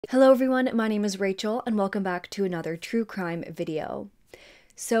Hello everyone, my name is Rachel and welcome back to another true crime video.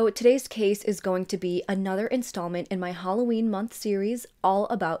 So today's case is going to be another installment in my Halloween month series all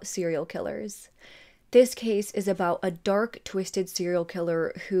about serial killers. This case is about a dark, twisted serial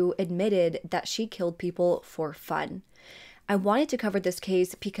killer who admitted that she killed people for fun. I wanted to cover this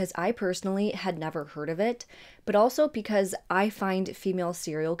case because I personally had never heard of it, but also because I find female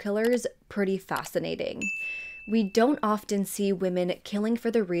serial killers pretty fascinating. We don't often see women killing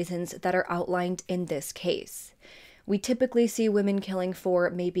for the reasons that are outlined in this case. We typically see women killing for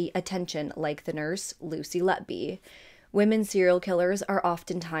maybe attention, like the nurse Lucy Letby. Women serial killers are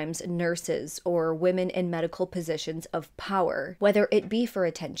oftentimes nurses or women in medical positions of power, whether it be for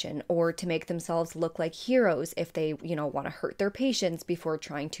attention or to make themselves look like heroes if they, want to hurt their patients before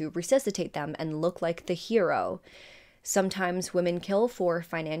trying to resuscitate them and look like the hero. Sometimes women kill for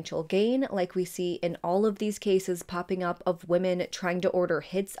financial gain, like we see in all of these cases popping up of women trying to order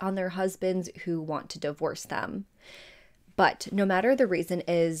hits on their husbands who want to divorce them. But no matter the reason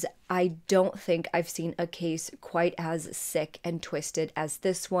is, I don't think I've seen a case quite as sick and twisted as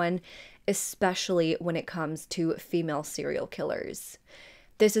this one, especially when it comes to female serial killers.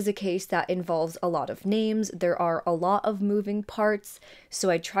 This is a case that involves a lot of names, there are a lot of moving parts, so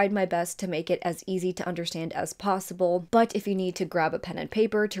I tried my best to make it as easy to understand as possible, but if you need to grab a pen and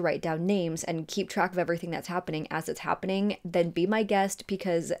paper to write down names and keep track of everything that's happening as it's happening, then be my guest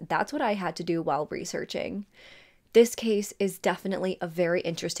because that's what I had to do while researching. This case is definitely a very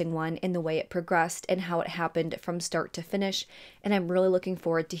interesting one in the way it progressed and how it happened from start to finish, and I'm really looking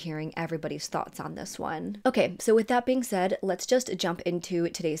forward to hearing everybody's thoughts on this one. Okay, so with that being said, let's just jump into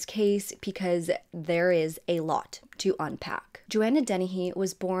today's case because there is a lot to unpack. Joanna Dennehy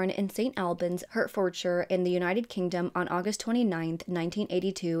was born in St. Albans, Hertfordshire in the United Kingdom on August 29th,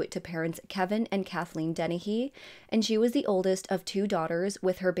 1982 to parents Kevin and Kathleen Dennehy, and she was the oldest of two daughters,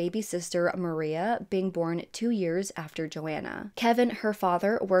 with her baby sister Maria being born 2 years after Joanna. Kevin, her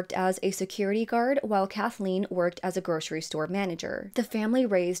father, worked as a security guard while Kathleen worked as a grocery store manager. The family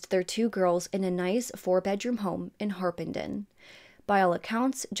raised their two girls in a nice 4-bedroom home in Harpenden. By all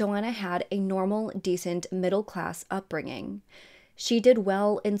accounts, Joanna had a normal, decent, middle-class upbringing. She did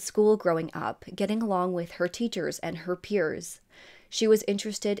well in school growing up, getting along with her teachers and her peers. She was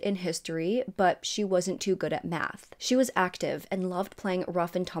interested in history, but she wasn't too good at math. She was active and loved playing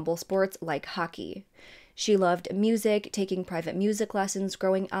rough-and-tumble sports like hockey. She loved music, taking private music lessons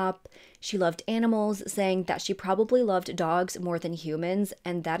growing up. She loved animals, saying that she probably loved dogs more than humans,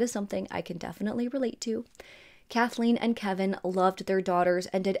 and that is something I can definitely relate to. Kathleen and Kevin loved their daughters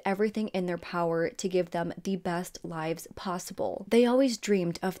and did everything in their power to give them the best lives possible. They always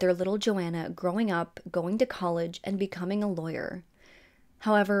dreamed of their little Joanna growing up, going to college, and becoming a lawyer.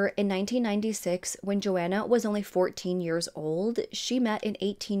 However, in 1996, when Joanna was only 14 years old, she met an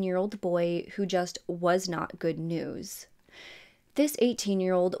 18-year-old boy who just was not good news. This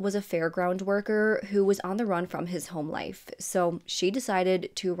 18-year-old was a fairground worker who was on the run from his home life, so she decided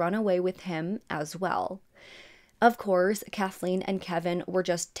to run away with him as well. Of course, Kathleen and Kevin were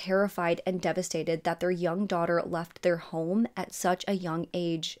just terrified and devastated that their young daughter left their home at such a young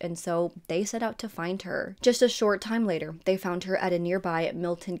age, and so they set out to find her. Just a short time later, they found her at a nearby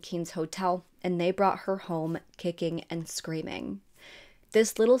Milton Keynes hotel, and they brought her home kicking and screaming.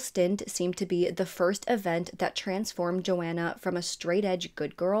 This little stint seemed to be the first event that transformed Joanna from a straight-edge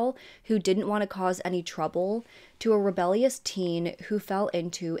good girl who didn't want to cause any trouble to a rebellious teen who fell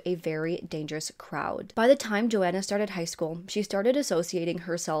into a very dangerous crowd. By the time Joanna started high school, she started associating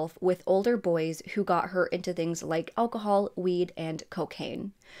herself with older boys who got her into things like alcohol, weed, and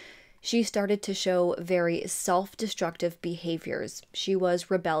cocaine. She started to show very self-destructive behaviors. She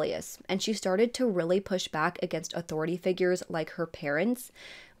was rebellious, and she started to really push back against authority figures like her parents,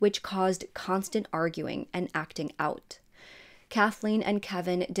 which caused constant arguing and acting out. Kathleen and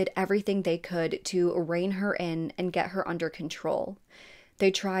Kevin did everything they could to rein her in and get her under control. They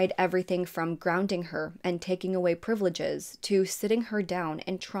tried everything from grounding her and taking away privileges to sitting her down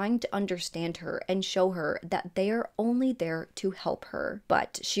and trying to understand her and show her that they are only there to help her.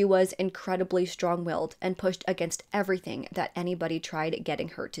 But she was incredibly strong-willed and pushed against everything that anybody tried getting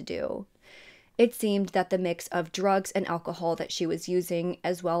her to do. It seemed that the mix of drugs and alcohol that she was using,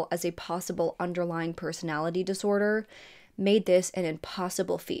 as well as a possible underlying personality disorder, made this an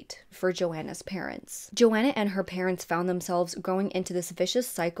impossible feat for Joanna's parents. Joanna and her parents found themselves going into this vicious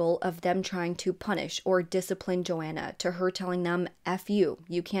cycle of them trying to punish or discipline Joanna, to her telling them, "F you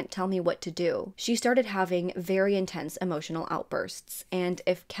can't tell me what to do." She started having very intense emotional outbursts, and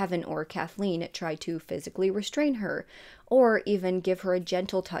if Kevin or Kathleen tried to physically restrain her, or even give her a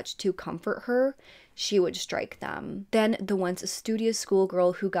gentle touch to comfort her, she would strike them. Then the once studious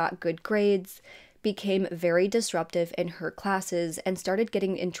schoolgirl who got good grades became very disruptive in her classes and started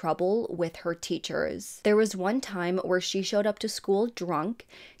getting in trouble with her teachers. There was one time where she showed up to school drunk,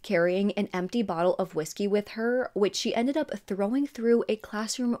 carrying an empty bottle of whiskey with her, which she ended up throwing through a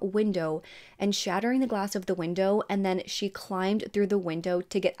classroom window and shattering the glass of the window, and then she climbed through the window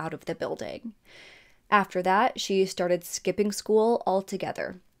to get out of the building. After that, she started skipping school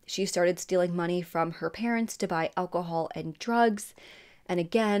altogether. She started stealing money from her parents to buy alcohol and drugs. And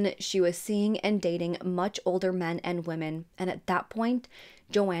again, she was seeing and dating much older men and women. And at that point,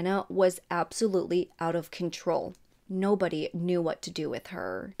 Joanna was absolutely out of control. Nobody knew what to do with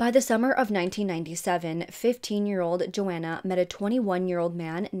her. By the summer of 1997, 15-year-old Joanna met a 21-year-old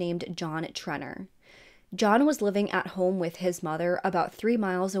man named John Trenner. John was living at home with his mother about 3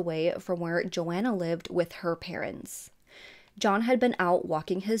 miles away from where Joanna lived with her parents. John had been out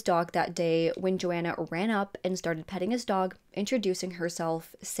walking his dog that day when Joanna ran up and started petting his dog, introducing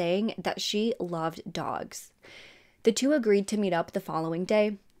herself, saying that she loved dogs. The two agreed to meet up the following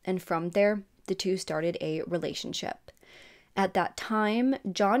day, and from there, the two started a relationship. At that time,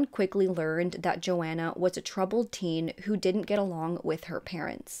 John quickly learned that Joanna was a troubled teen who didn't get along with her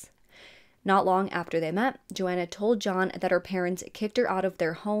parents. Not long after they met, Joanna told John that her parents kicked her out of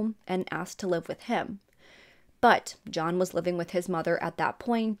their home and asked to live with him. But John was living with his mother at that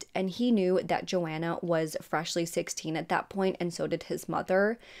point, and he knew that Joanna was freshly 16 at that point, and so did his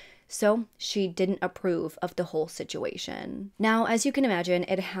mother. So she didn't approve of the whole situation. Now, as you can imagine,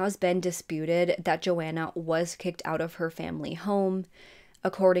 it has been disputed that Joanna was kicked out of her family home.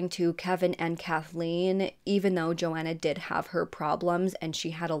 According to Kevin and Kathleen, even though Joanna did have her problems, and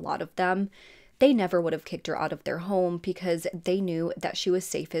she had a lot of them, they never would have kicked her out of their home because they knew that she was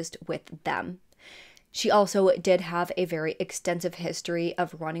safest with them. She also did have a very extensive history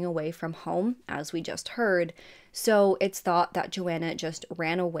of running away from home, as we just heard, so it's thought that Joanna just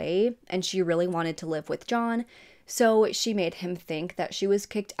ran away and she really wanted to live with John, so she made him think that she was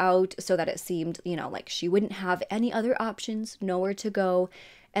kicked out so that it seemed, like she wouldn't have any other options, nowhere to go,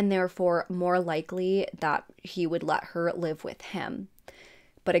 and therefore more likely that he would let her live with him.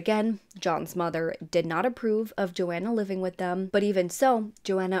 But again, John's mother did not approve of Joanna living with them, but even so,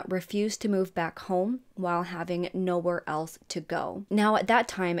 Joanna refused to move back home while having nowhere else to go. Now, at that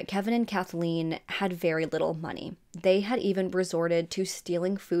time, Kevin and Kathleen had very little money. They had even resorted to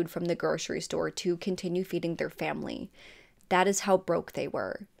stealing food from the grocery store to continue feeding their family. That is how broke they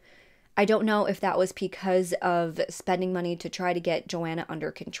were. I don't know if that was because of spending money to try to get Joanna under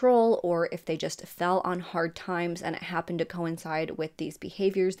control, or if they just fell on hard times and it happened to coincide with these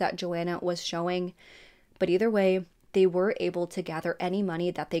behaviors that Joanna was showing. But either way, they were able to gather any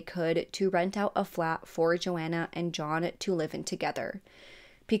money that they could to rent out a flat for Joanna and John to live in together.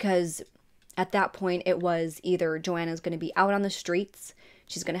 Because at that point, it was either Joanna's going to be out on the streets,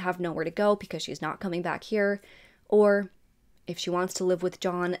 she's going to have nowhere to go because she's not coming back here, or if she wants to live with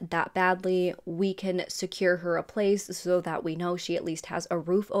John that badly, we can secure her a place so that we know she at least has a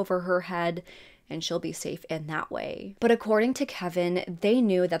roof over her head and she'll be safe in that way. But according to Kevin, they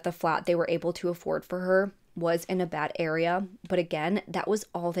knew that the flat they were able to afford for her was in a bad area, but again, that was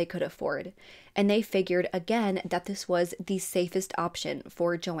all they could afford. And they figured again that this was the safest option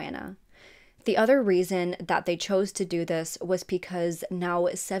for Joanna. The other reason that they chose to do this was because now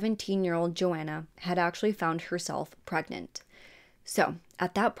 17-year-old Joanna had actually found herself pregnant. So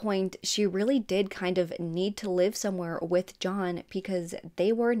at that point, she really did kind of need to live somewhere with John because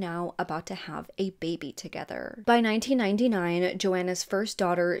they were now about to have a baby together. By 1999, Joanna's first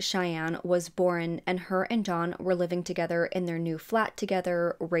daughter, Cheyenne, was born, and her and John were living together in their new flat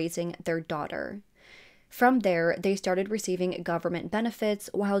together, raising their daughter. From there, they started receiving government benefits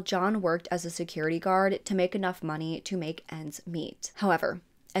while John worked as a security guard to make enough money to make ends meet. However,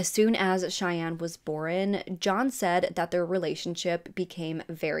 as soon as Cheyenne was born, John said that their relationship became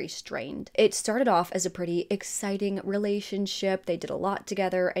very strained. It started off as a pretty exciting relationship. They did a lot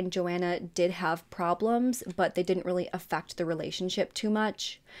together, and Joanna did have problems, but they didn't really affect the relationship too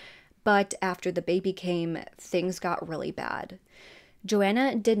much. But after the baby came, things got really bad.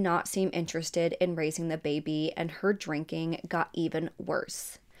 Joanna did not seem interested in raising the baby, and her drinking got even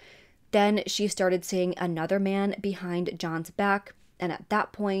worse. Then she started seeing another man behind John's back, and at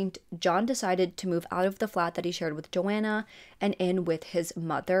that point, John decided to move out of the flat that he shared with Joanna and in with his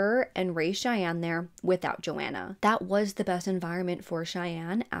mother and raise Cheyenne there without Joanna. That was the best environment for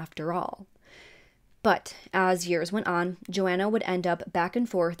Cheyenne after all. But as years went on, Joanna would end up back and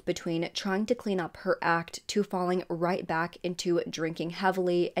forth between trying to clean up her act to falling right back into drinking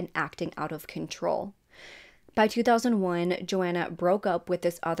heavily and acting out of control. By 2001, Joanna broke up with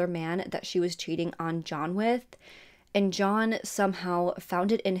this other man that she was cheating on John with, and John somehow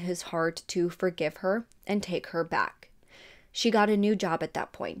found it in his heart to forgive her and take her back. She got a new job at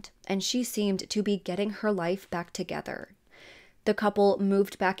that point, and she seemed to be getting her life back together. The couple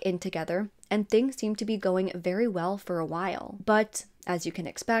moved back in together, and things seemed to be going very well for a while. But, as you can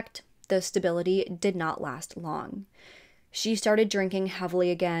expect, the stability did not last long. She started drinking heavily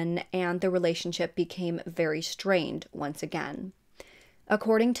again, and the relationship became very strained once again.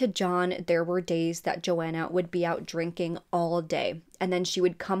 According to John, there were days that Joanna would be out drinking all day, and then she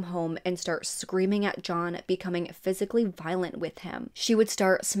would come home and start screaming at John, becoming physically violent with him. She would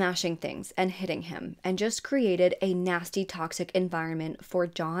start smashing things and hitting him, and just created a nasty, toxic environment for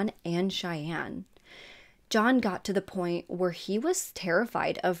John and Cheyenne. John got to the point where he was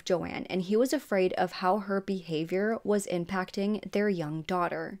terrified of Joanne, and he was afraid of how her behavior was impacting their young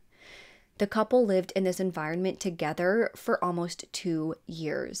daughter. The couple lived in this environment together for almost 2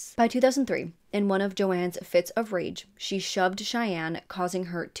 years. By 2003, in one of Joanne's fits of rage, she shoved Cheyenne, causing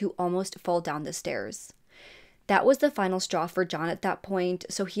her to almost fall down the stairs. That was the final straw for John at that point,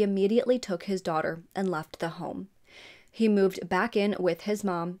 so he immediately took his daughter and left the home. He moved back in with his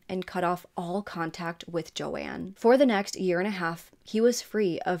mom and cut off all contact with Joanne. For the next 1.5 years, he was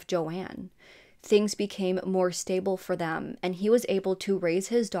free of Joanne. Things became more stable for them, and he was able to raise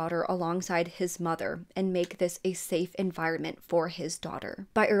his daughter alongside his mother and make this a safe environment for his daughter.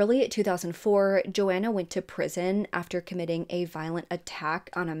 By early 2004, Joanna went to prison after committing a violent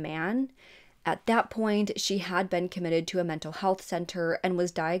attack on a man. At that point, she had been committed to a mental health center and was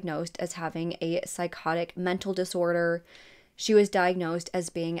diagnosed as having a psychotic mental disorder. She was diagnosed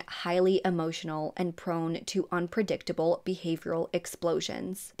as being highly emotional and prone to unpredictable behavioral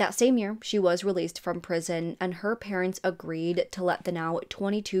explosions. That same year, she was released from prison, and her parents agreed to let the now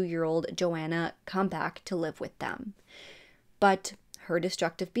 22-year-old Joanna come back to live with them. But her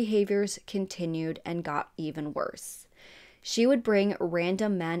destructive behaviors continued and got even worse. She would bring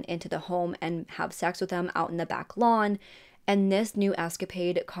random men into the home and have sex with them out in the back lawn, and this new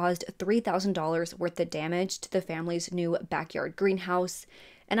escapade caused $3,000 worth of damage to the family's new backyard greenhouse,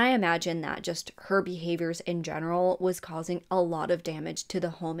 and I imagine that just her behaviors in general was causing a lot of damage to the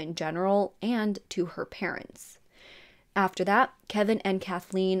home in general and to her parents. After that, Kevin and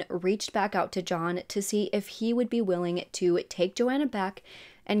Kathleen reached back out to John to see if he would be willing to take Joanna back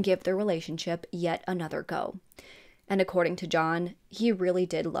and give their relationship yet another go. And according to John, he really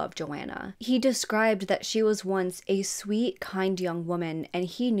did love Joanna. He described that she was once a sweet, kind young woman, and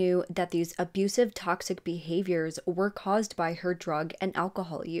he knew that these abusive, toxic behaviors were caused by her drug and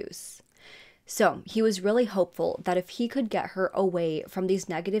alcohol use. So he was really hopeful that if he could get her away from these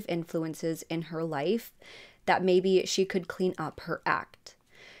negative influences in her life, that maybe she could clean up her act.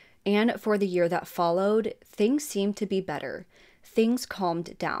 And for the year that followed, things seemed to be better. Things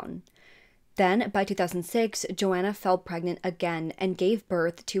calmed down. Then, by 2006, Joanna fell pregnant again and gave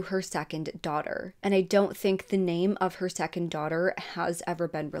birth to her second daughter. And I don't think the name of her second daughter has ever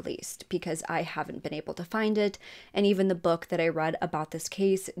been released because I haven't been able to find it, and even the book that I read about this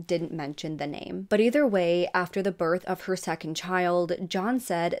case didn't mention the name. But either way, after the birth of her second child, John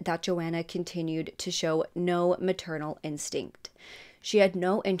said that Joanna continued to show no maternal instinct. She had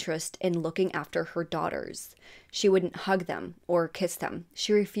no interest in looking after her daughters. She wouldn't hug them or kiss them.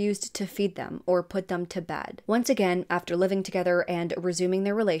 She refused to feed them or put them to bed. Once again, after living together and resuming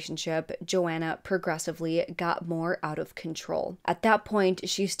their relationship, Joanna progressively got more out of control. At that point,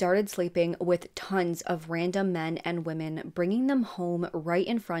 she started sleeping with tons of random men and women, bringing them home right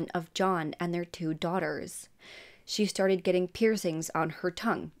in front of John and their 2 daughters. She started getting piercings on her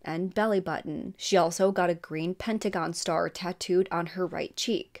tongue and belly button. She also got a green pentagon star tattooed on her right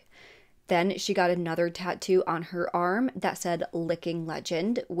cheek. Then she got another tattoo on her arm that said "Licking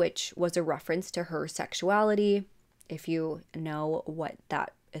Legend," which was a reference to her sexuality, if you know what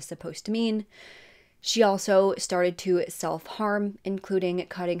that is supposed to mean. She also started to self-harm, including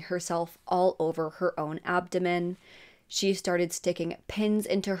cutting herself all over her own abdomen. She started sticking pins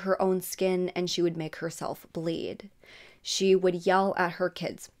into her own skin, and she would make herself bleed. She would yell at her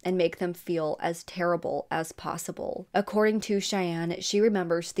kids and make them feel as terrible as possible. According to Cheyenne, she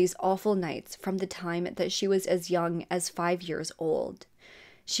remembers these awful nights from the time that she was as young as 5 years old.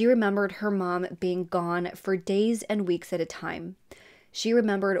 She remembered her mom being gone for days and weeks at a time. She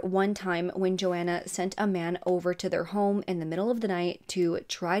remembered one time when Joanna sent a man over to their home in the middle of the night to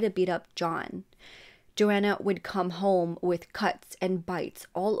try to beat up John. Joanna would come home with cuts and bites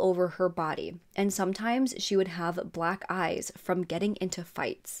all over her body, and sometimes she would have black eyes from getting into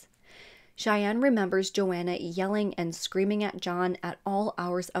fights. Cheyenne remembers Joanna yelling and screaming at John at all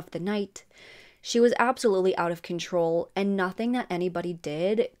hours of the night. She was absolutely out of control, and nothing that anybody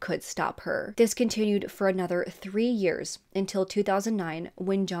did could stop her. This continued for another 3 years until 2009,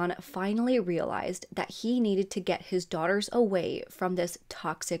 when John finally realized that he needed to get his daughters away from this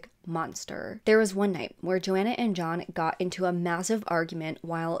toxic monster. There was one night where Joanna and John got into a massive argument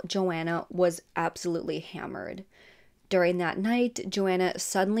while Joanna was absolutely hammered. During that night, Joanna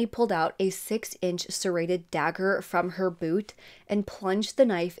suddenly pulled out a 6-inch serrated dagger from her boot and plunged the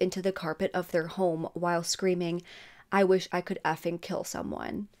knife into the carpet of their home while screaming, "I wish I could effing kill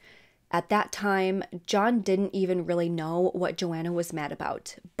someone." At that time, John didn't even really know what Joanna was mad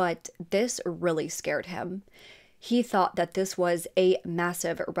about, but this really scared him. He thought that this was a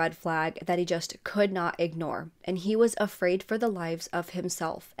massive red flag that he just could not ignore, and he was afraid for the lives of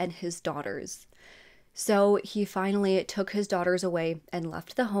himself and his daughters. So he finally took his daughters away and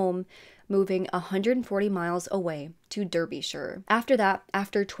left the home, moving 140 miles away to Derbyshire. After that,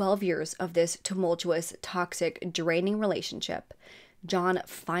 after 12 years of this tumultuous, toxic, draining relationship, John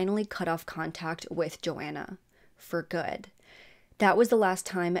finally cut off contact with Joanna for good. That was the last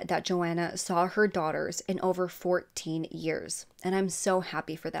time that Joanna saw her daughters in over 14 years, and I'm so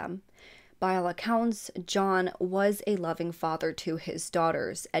happy for them. By all accounts, John was a loving father to his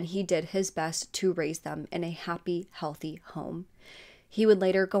daughters, and he did his best to raise them in a happy, healthy home. He would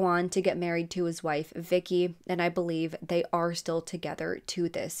later go on to get married to his wife, Vicky, and I believe they are still together to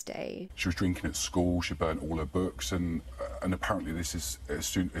this day. She was drinking at school, she burnt all her books, and apparently this is as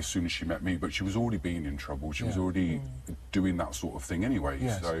soon as she met me, but she was already being in trouble. She was already doing that sort of thing anyway.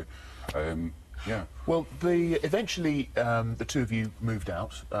 Yes. So, yeah. Well, eventually the two of you moved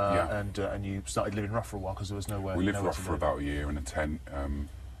out, Yeah. and you started living rough for a while because there was nowhere. We lived nowhere rough to for live. about a year in a tent.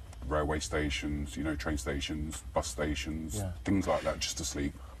 Railway stations, you know, train stations, bus stations, things like that, just to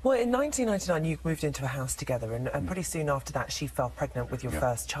sleep. Well, in 1999, you moved into a house together, and pretty soon after that, she fell pregnant with your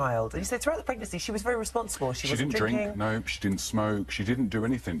first child. And you said throughout the pregnancy, she was very responsible. She wasn't didn't drinking. drink, no, she didn't smoke, she didn't do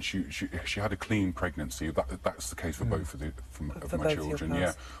anything. She had a clean pregnancy. That's the case for both of my children,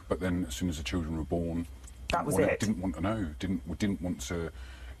 yeah. But then, as soon as the children were born, that was it. Didn't want to know. Didn't want to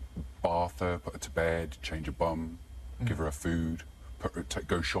bath her, put her to bed, change her bum, give her food.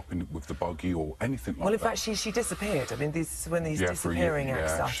 Go shopping with the buggy or anything like that. Well, in fact, she disappeared. I mean, when these disappearing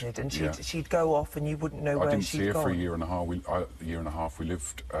acts started, and she'd go off, and you wouldn't know where she'd gone. I didn't see her for a year and a half. We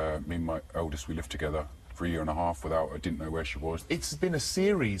lived, me and my eldest, we lived together for a year and a half without her. I didn't know where she was. It's been a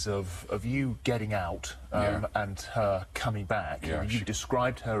series of you getting out and her coming back. Yeah, you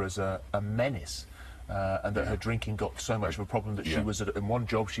described her as a menace. And that her drinking got so much of a problem that she was, in one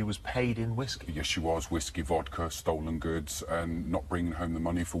job, she was paid in whiskey. Yes, she was. Whiskey, vodka, stolen goods, and not bringing home the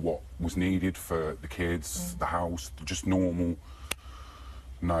money for what was needed for the kids, the house, just normal.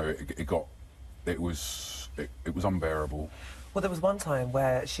 No, it was unbearable. Well, there was one time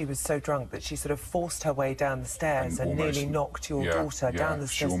where she was so drunk that she sort of forced her way down the stairs and nearly knocked your daughter down the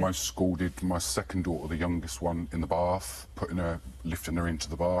stairs. She almost scalded my second daughter, the youngest one, in the bath, lifting her into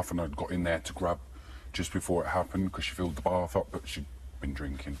the bath, and I'd got in there to grab just before it happened because she filled the bath up, but she'd been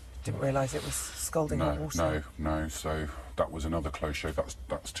drinking. Didn't realise it was scalding hot water. No. So that was another close shave.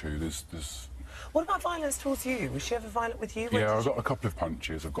 That's two. There's. What about violence towards you? Was she ever violent with you? Yeah, I got a couple of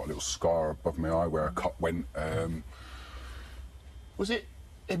punches. I've got a little scar above my eye where a cut went. Was it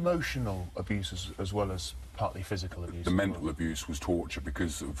emotional abuse as well as partly physical abuse? The mental abuse was torture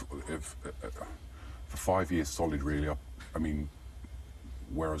because for 5 years solid, really. I mean,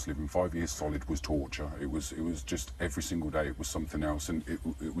 where I was living, 5 years solid was torture. It was just every single day it was something else, and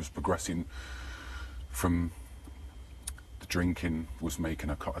it was progressing from the drinking was making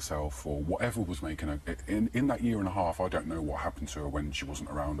her cut herself, or whatever was making her. In that year and a half, I don't know what happened to her when she wasn't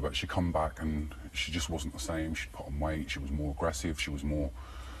around, but she come back and she just wasn't the same. She'd put on weight, she was more aggressive, she was more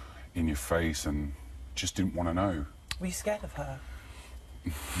in your face, and just didn't want to know. Were you scared of her?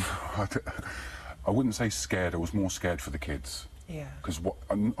 I wouldn't say scared, I was more scared for the kids. Yeah. Because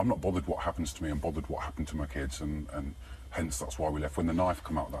I'm not bothered what happens to me, I'm bothered what happened to my kids, and hence that's why we left. When the knife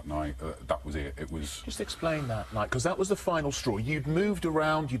came out that night, that was it. It was... Just explain that night, because that was the final straw. You'd moved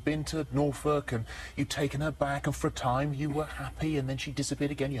around, you'd been to Norfolk, and you'd taken her back, and for a time you were happy, and then she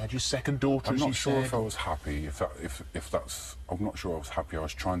disappeared again. You had your second daughter, I'm not sure if I was happy, if that's... I'm not sure I was happy. I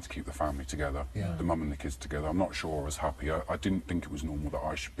was trying to keep the family together, the mum and the kids together. I'm not sure I was happy. I didn't think it was normal that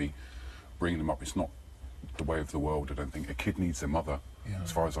I should be bringing them up. It's not the way of the world, I don't think. A kid needs their mother,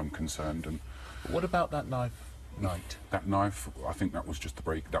 as far as I'm concerned. And what about that night? That knife, I think that was just the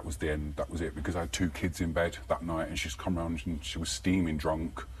break. That was the end. That was it, because I had 2 kids in bed that night, and she's come round and she was steaming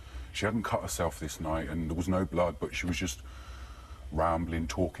drunk. She hadn't cut herself this night, and there was no blood, but she was just rambling,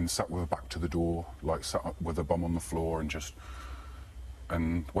 talking, sat with her back to the door, like sat up with her bum on the floor, and just...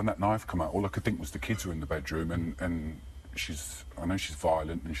 And when that knife came out, all I could think was the kids were in the bedroom, and I know she's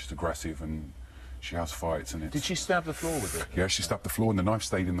violent and she's aggressive and she has fights. And did she stab the floor with it? Yeah, she stabbed the floor, and the knife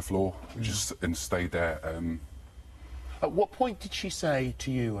stayed in the floor, and stayed there. At what point did she say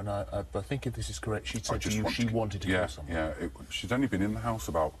to you, and I think if this is correct, she said to you she wanted to kill someone? Yeah, she'd only been in the house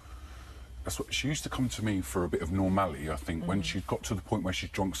about... she used to come to me for a bit of normality, I think, when she got to the point where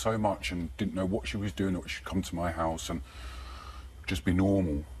she'd drunk so much and didn't know what she was doing, or she'd come to my house and just be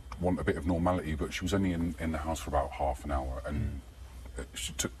normal, want a bit of normality. But she was only in the house for about half an hour, and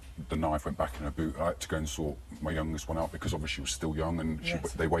she took the knife, went back in her boot. I had to go and sort my youngest one out, because obviously she was still young, and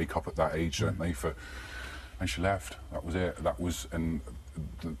they wake up at that age, don't they? And she left. That was it. That was... And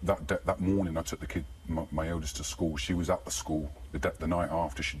that morning I took the kid, my eldest, to school. She was at the school the night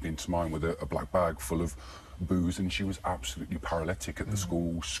after. She'd been to mine with a black bag full of booze, and she was absolutely paralytic at the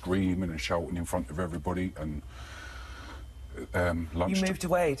school, screaming and shouting in front of everybody. And lunch... You moved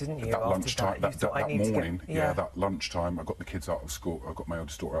away, didn't you? That lunchtime, that morning, yeah, that lunchtime, I got the kids out of school. I got my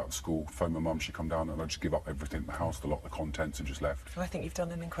eldest daughter out of school, phoned my mum, she come down, and I just give up everything, the house, the lot, the contents, and just left. So I think you've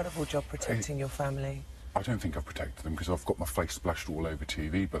done an incredible job protecting your family. I don't think I've protected them, because I've got my face splashed all over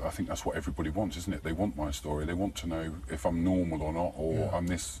TV, but I think that's what everybody wants, isn't it? They want my story. They want to know if I'm normal or not, or I'm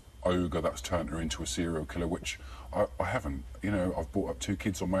this ogre that's turned her into a serial killer, which I haven't. You know, I've brought up 2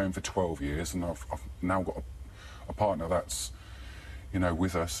 kids on my own for 12 years, and I've now got a partner that's, you know,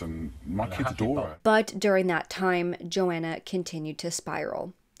 with us, and my kids adore her. But during that time, Joanna continued to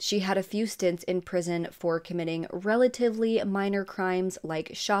spiral. She had a few stints in prison for committing relatively minor crimes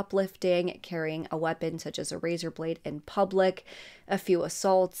like shoplifting, carrying a weapon such as a razor blade in public, a few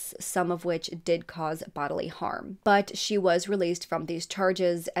assaults, some of which did cause bodily harm. But she was released from these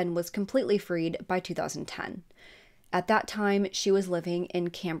charges and was completely freed by 2010. At that time, she was living in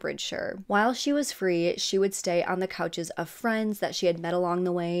Cambridgeshire. While she was free, she would stay on the couches of friends that she had met along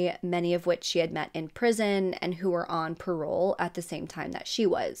the way, many of which she had met in prison and who were on parole at the same time that she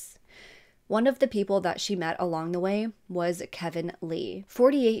was. One of the people that she met along the way was Kevin Lee.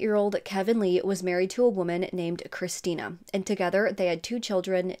 48-year-old Kevin Lee was married to a woman named Christina, and together they had 2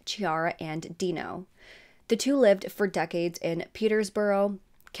 children, Chiara and Dino. The 2 lived for decades in Peterborough.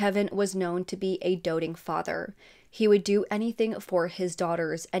 Kevin was known to be a doting father. He would do anything for his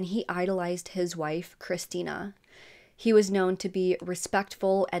daughters, and he idolized his wife, Christina. He was known to be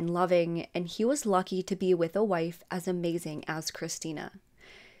respectful and loving, and he was lucky to be with a wife as amazing as Christina.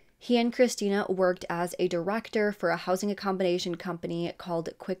 He and Christina worked as a director for a housing accommodation company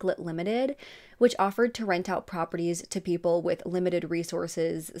called Quicklet Limited, which offered to rent out properties to people with limited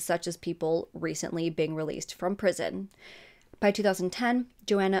resources, such as people recently being released from prison. By 2010,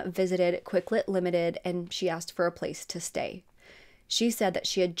 Joanna visited Quicklet Limited and she asked for a place to stay. She said that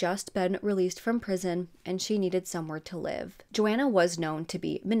she had just been released from prison and she needed somewhere to live. Joanna was known to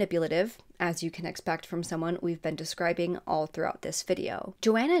be manipulative, as you can expect from someone we've been describing all throughout this video.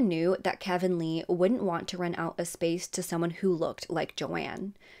 Joanna knew that Kevin Lee wouldn't want to rent out a space to someone who looked like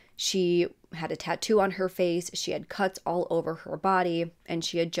Joanne. She had a tattoo on her face, she had cuts all over her body, and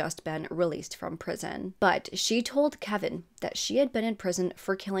she had just been released from prison. But she told Kevin that she had been in prison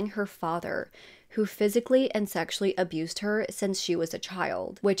for killing her father, who physically and sexually abused her since she was a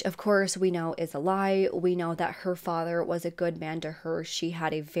child, which of course we know is a lie. We know that her father was a good man to her. She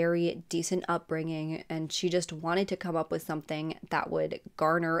had a very decent upbringing, and she just wanted to come up with something that would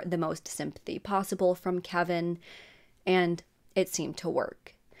garner the most sympathy possible from Kevin, and it seemed to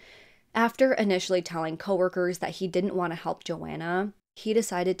work. After initially telling coworkers that he didn't want to help Joanna, he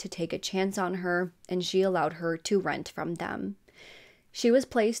decided to take a chance on her, and she allowed her to rent from them. She was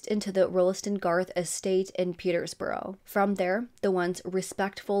placed into the Rolleston Garth estate in Peterborough. From there, the once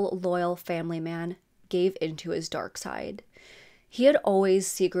respectful, loyal family man gave into his dark side. He had always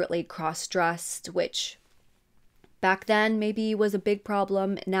secretly cross-dressed, which back then maybe was a big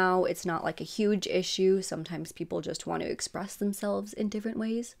problem. Now it's not like a huge issue. Sometimes people just want to express themselves in different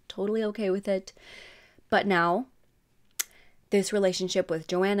ways. Totally okay with it. But now, this relationship with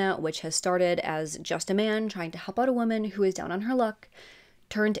Joanna, which has started as just a man trying to help out a woman who is down on her luck,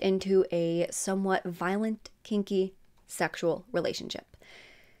 turned into a somewhat violent, kinky, sexual relationship.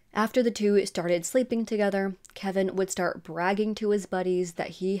 After the 2 started sleeping together, Kevin would start bragging to his buddies that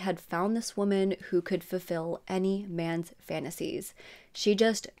he had found this woman who could fulfill any man's fantasies. She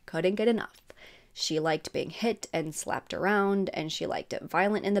just couldn't get enough. She liked being hit and slapped around, and she liked it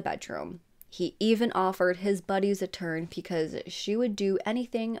violent in the bedroom. He even offered his buddies a turn because she would do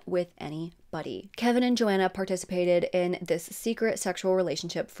anything with any buddy. Kevin and Joanna participated in this secret sexual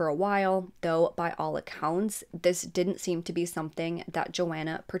relationship for a while, though by all accounts, this didn't seem to be something that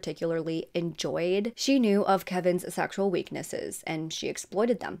Joanna particularly enjoyed. She knew of Kevin's sexual weaknesses, and she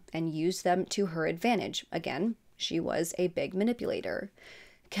exploited them and used them to her advantage. Again, she was a big manipulator.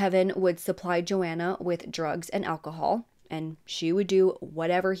 Kevin would supply Joanna with drugs and alcohol, and she would do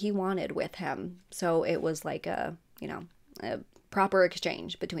whatever he wanted with him. So it was like a proper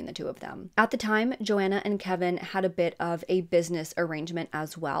exchange between the two of them. At the time, Joanna and Kevin had a bit of a business arrangement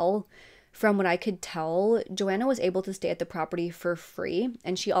as well. From what I could tell, Joanna was able to stay at the property for free,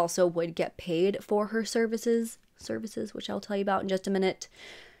 and she also would get paid for her services, which I'll tell you about in just a minute.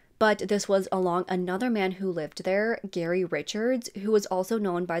 But this was along another man who lived there, Gary Richards, who was also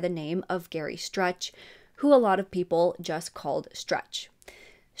known by the name of Gary Stretch, who a lot of people just called Stretch.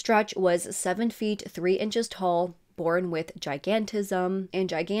 Stretch was 7 feet 3 inches tall, born with gigantism, and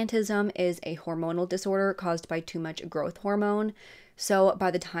gigantism is a hormonal disorder caused by too much growth hormone. So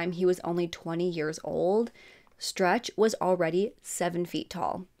by the time he was only 20 years old, Stretch was already 7 feet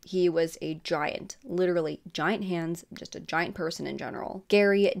tall. He was a giant, literally giant hands, just a giant person in general.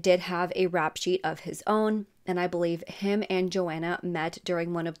 Gary did have a rap sheet of his own, and I believe him and Joanna met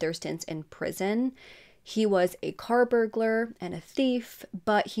during one of their stints in prison. He was a car burglar and a thief,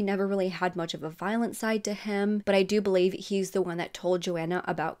 but he never really had much of a violent side to him. But I do believe he's the one that told Joanna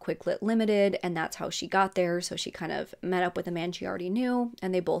about Quicklit Limited, and that's how she got there. So she kind of met up with a man she already knew,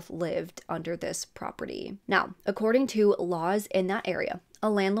 and they both lived under this property. Now, according to laws in that area,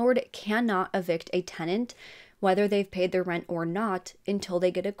 a landlord cannot evict a tenant, whether they've paid their rent or not, until they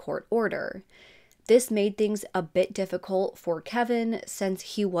get a court order. This made things a bit difficult for Kevin since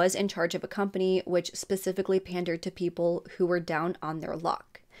he was in charge of a company which specifically pandered to people who were down on their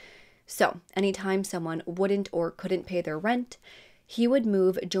luck. So, anytime someone wouldn't or couldn't pay their rent, he would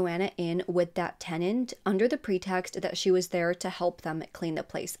move Joanna in with that tenant under the pretext that she was there to help them clean the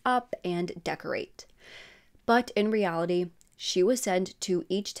place up and decorate. But in reality, she was sent to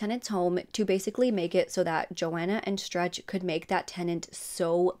each tenant's home to basically make it so that Joanna and Stretch could make that tenant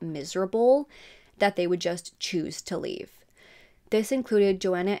so miserable that they would just choose to leave. This included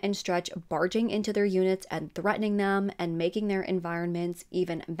Joanna and Stretch barging into their units and threatening them and making their environments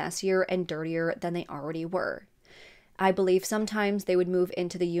even messier and dirtier than they already were. I believe sometimes they would move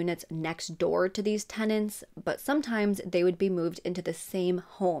into the units next door to these tenants, but sometimes they would be moved into the same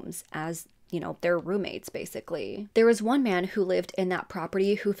homes as their roommates, basically. There was one man who lived in that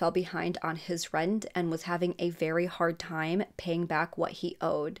property who fell behind on his rent and was having a very hard time paying back what he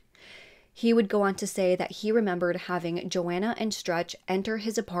owed. He would go on to say that he remembered having Joanna and Stretch enter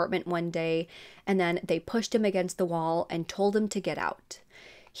his apartment one day, and then they pushed him against the wall and told him to get out.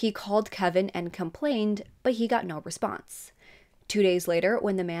 He called Kevin and complained, but he got no response. 2 days later,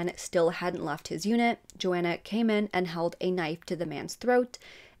 when the man still hadn't left his unit, Joanna came in and held a knife to the man's throat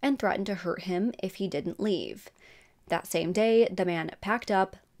and threatened to hurt him if he didn't leave. That same day, the man packed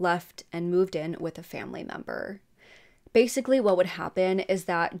up, left, and moved in with a family member. Basically, what would happen is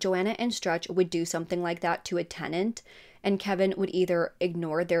that Joanna and Stretch would do something like that to a tenant, and Kevin would either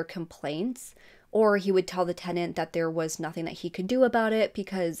ignore their complaints, or he would tell the tenant that there was nothing that he could do about it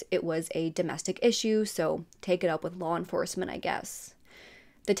because it was a domestic issue, so take it up with law enforcement, I guess.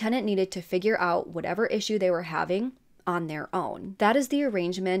 The tenant needed to figure out whatever issue they were having on their own. That is the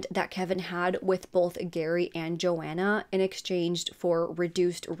arrangement that Kevin had with both Gary and Joanna in exchange for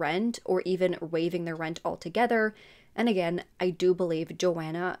reduced rent or even waiving their rent altogether. And again, I do believe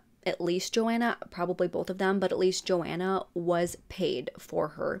Joanna, at least Joanna, probably both of them, but at least Joanna was paid for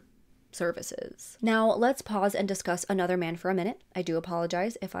her services. Now, let's pause and discuss another man for a minute. I do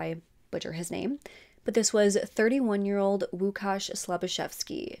apologize if I butcher his name, but this was 31-year-old Łukasz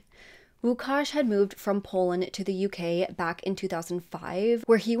Slabaszewski. Łukasz had moved from Poland to the UK back in 2005,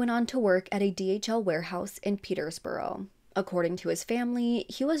 where he went on to work at a DHL warehouse in Peterborough. According to his family,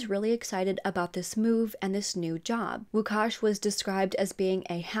 he was really excited about this move and this new job. Łukasz was described as being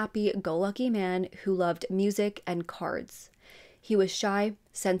a happy-go-lucky man who loved music and cards. He was shy,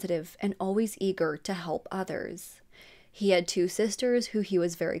 sensitive, and always eager to help others. He had 2 sisters who he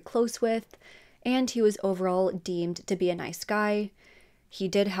was very close with, and he was overall deemed to be a nice guy. He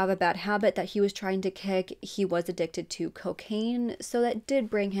did have a bad habit that he was trying to kick. He was addicted to cocaine, so that did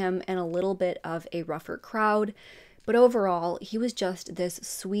bring him in a little bit of a rougher crowd. But overall, he was just this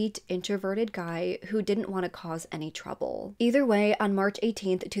sweet, introverted guy who didn't want to cause any trouble. Either way, on March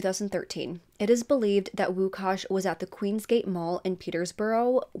 18th, 2013, it is believed that Łukasz was at the Queensgate Mall in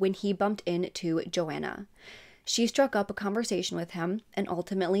Peterborough when he bumped into Joanna. She struck up a conversation with him and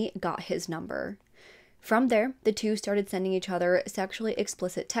ultimately got his number. From there, the two started sending each other sexually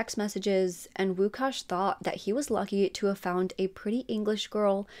explicit text messages, and Łukasz thought that he was lucky to have found a pretty English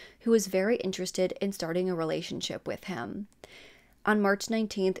girl who was very interested in starting a relationship with him. On March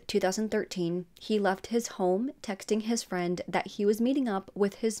 19th, 2013, he left his home, texting his friend that he was meeting up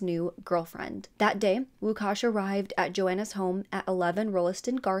with his new girlfriend. That day, Łukasz arrived at Joanna's home at 11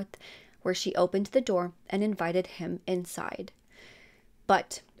 Rolliston Garth, where she opened the door and invited him inside.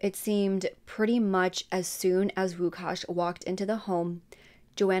 But it seemed pretty much as soon as Łukasz walked into the home,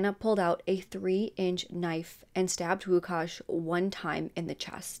 Joanna pulled out a 3-inch knife and stabbed Łukasz one time in the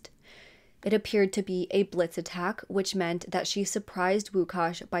chest. It appeared to be a blitz attack, which meant that she surprised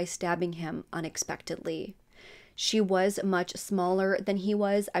Łukasz by stabbing him unexpectedly. She was much smaller than he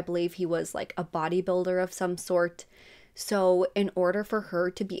was. I believe he was like a bodybuilder of some sort. So in order for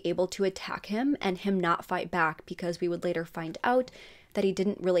her to be able to attack him and him not fight back, because we would later find out that he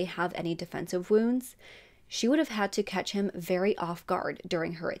didn't really have any defensive wounds, she would have had to catch him very off guard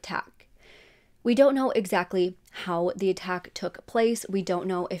during her attack. We don't know exactly how the attack took place. We don't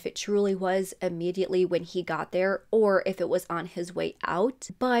know if it truly was immediately when he got there or if it was on his way out,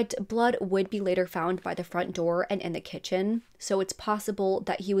 but blood would be later found by the front door and in the kitchen. So it's possible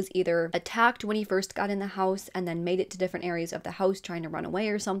that he was either attacked when he first got in the house and then made it to different areas of the house trying to run away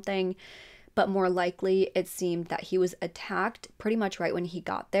or something. But more likely, it seemed that he was attacked pretty much right when he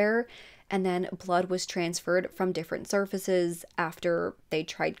got there, and then blood was transferred from different surfaces after they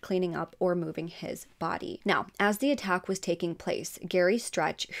tried cleaning up or moving his body. Now, as the attack was taking place, Gary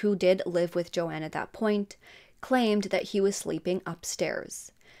Stretch, who did live with Joanne at that point, claimed that he was sleeping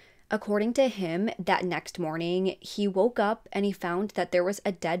upstairs. According to him, that next morning, he woke up and he found that there was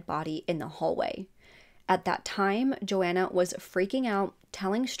a dead body in the hallway. At that time, Joanna was freaking out,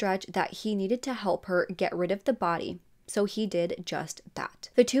 telling Stretch that he needed to help her get rid of the body, so he did just that.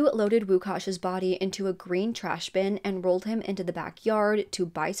 The two loaded Łukasz's body into a green trash bin and rolled him into the backyard to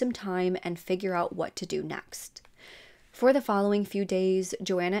buy some time and figure out what to do next. For the following few days,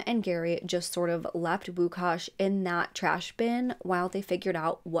 Joanna and Gary just sort of left Łukasz in that trash bin while they figured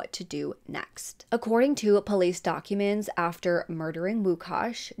out what to do next. According to police documents, after murdering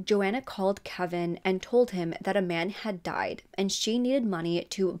Łukasz, Joanna called Kevin and told him that a man had died and she needed money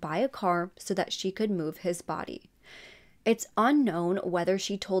to buy a car so that she could move his body. It's unknown whether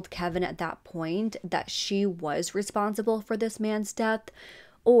she told Kevin at that point that she was responsible for this man's death,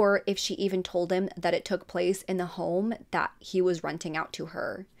 or if she even told him that it took place in the home that he was renting out to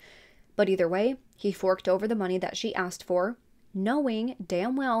her. But either way, he forked over the money that she asked for, knowing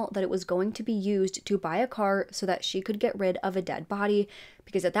damn well that it was going to be used to buy a car so that she could get rid of a dead body,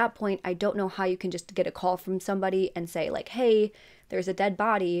 because at that point, I don't know how you can just get a call from somebody and say like, hey, there's a dead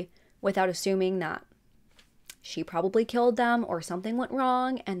body, without assuming that she probably killed them or something went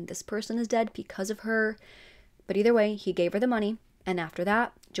wrong and this person is dead because of her. But either way, he gave her the money. And after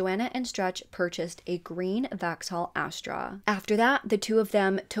that, Joanna and Stretch purchased a green Vauxhall Astra. After that, the two of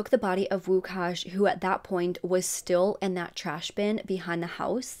them took the body of Łukasz, who at that point was still in that trash bin behind the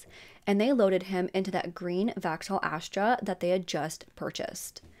house, and they loaded him into that green Vauxhall Astra that they had just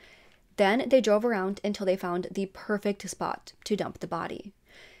purchased. Then they drove around until they found the perfect spot to dump the body.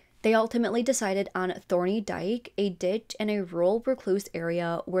 They ultimately decided on Thorny Dyke, a ditch in a rural recluse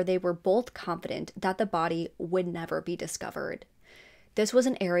area where they were both confident that the body would never be discovered. This was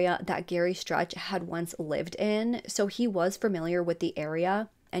an area that Gary Stretch had once lived in, so he was familiar with the area,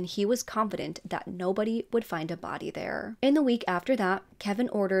 and he was confident that nobody would find a body there. In the week after that, Kevin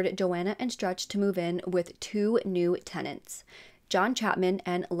ordered Joanna and Stretch to move in with two new tenants, John Chapman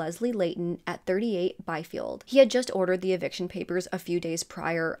and Leslie Layton at 38 Byfield. He had just ordered the eviction papers a few days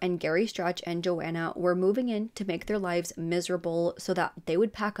prior, and Gary Stretch and Joanna were moving in to make their lives miserable so that they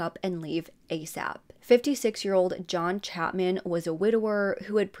would pack up and leave ASAP. 56-year-old John Chapman was a widower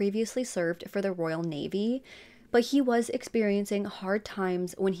who had previously served for the Royal Navy, but he was experiencing hard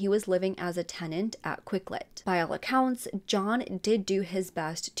times when he was living as a tenant at Quicklit. By all accounts, John did do his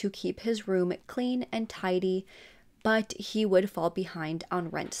best to keep his room clean and tidy, but he would fall behind on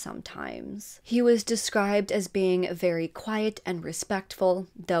rent sometimes. He was described as being very quiet and respectful,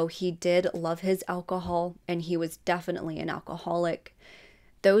 though he did love his alcohol, and he was definitely an alcoholic.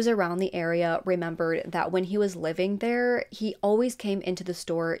 Those around the area remembered that when he was living there, he always came into the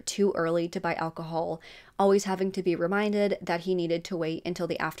store too early to buy alcohol, always having to be reminded that he needed to wait until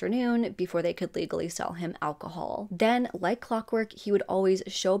the afternoon before they could legally sell him alcohol. Then, like clockwork, he would always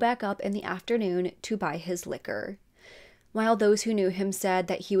show back up in the afternoon to buy his liquor. While those who knew him said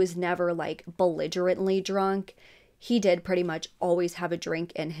that he was never like belligerently drunk, he did pretty much always have a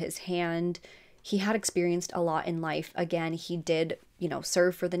drink in his hand. He had experienced a lot in life. Again, he did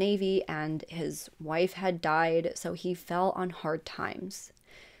served for the Navy, and his wife had died, so he fell on hard times.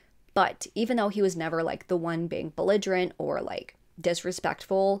 But even though he was never like the one being belligerent or like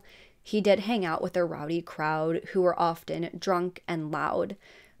disrespectful, he did hang out with a rowdy crowd who were often drunk and loud,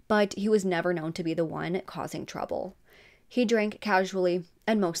 but he was never known to be the one causing trouble. He drank casually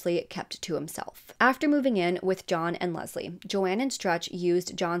and mostly kept to himself. After moving in with John and Leslie, Joanne and Stretch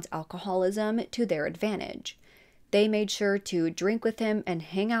used John's alcoholism to their advantage. They made sure to drink with him and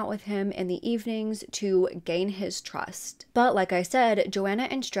hang out with him in the evenings to gain his trust. But like I said, Joanna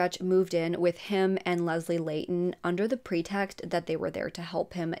and Stretch moved in with him and Leslie Layton under the pretext that they were there to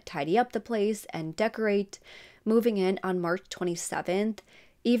help him tidy up the place and decorate, moving in on March 27th,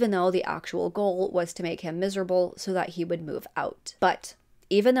 even though the actual goal was to make him miserable so that he would move out. But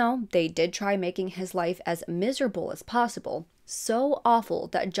even though they did try making his life as miserable as possible, so awful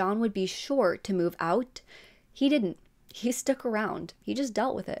that John would be sure to move out, he didn't. He stuck around. He just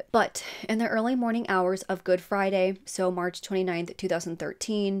dealt with it. But in the early morning hours of Good Friday, so March 29th,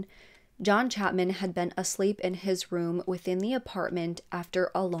 2013, John Chapman had been asleep in his room within the apartment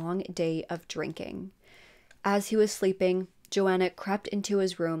after a long day of drinking. As he was sleeping, Joanna crept into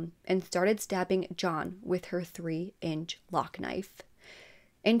his room and started stabbing John with her 3-inch lock knife.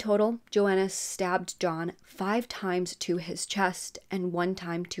 In total, Joanna stabbed John 5 times to his chest and 1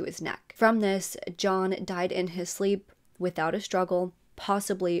 time to his neck. From this, John died in his sleep without a struggle,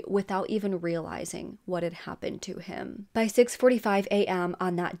 possibly without even realizing what had happened to him. By 6:45 a.m.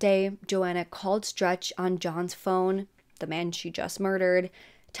 on that day, Joanna called Stretch on John's phone, the man she just murdered,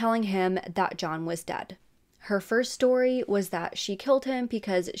 telling him that John was dead. Her first story was that she killed him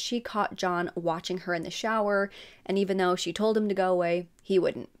because she caught John watching her in the shower, and even though she told him to go away, he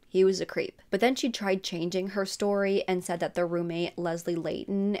wouldn't. He was a creep. But then she tried changing her story and said that the roommate, Leslie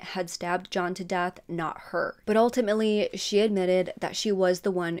Layton, had stabbed John to death, not her. But ultimately, she admitted that she was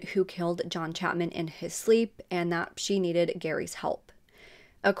the one who killed John Chapman in his sleep and that she needed Gary's help.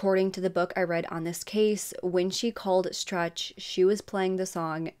 According to the book I read on this case, when she called Stretch, she was playing the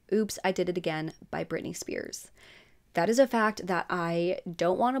song Oops, I Did It Again by Britney Spears. That is a fact that I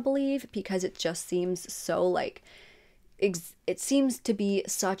don't want to believe because it just seems so like, it seems to be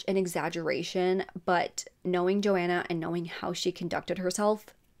such an exaggeration, but knowing Joanna and knowing how she conducted herself,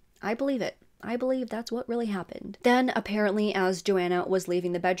 I believe it. I believe that's what really happened. Then, apparently, as Joanna was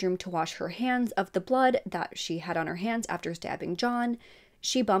leaving the bedroom to wash her hands of the blood that she had on her hands after stabbing John,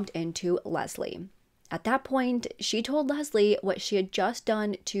 she bumped into Leslie. At that point, she told Leslie what she had just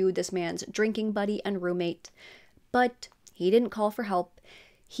done to this man's drinking buddy and roommate, but he didn't call for help.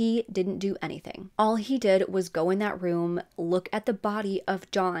 He didn't do anything. All he did was go in that room, look at the body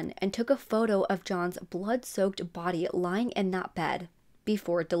of John, and took a photo of John's blood-soaked body lying in that bed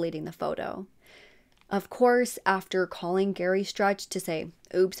before deleting the photo. Of course, after calling Gary Stretch to say,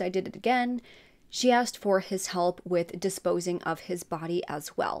 "Oops, I did it again," she asked for his help with disposing of his body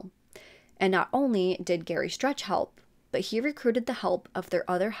as well. And not only did Gary Stretch help, but he recruited the help of their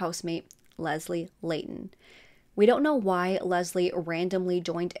other housemate, Leslie Layton. We don't know why Leslie randomly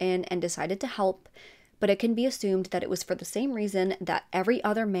joined in and decided to help, but it can be assumed that it was for the same reason that every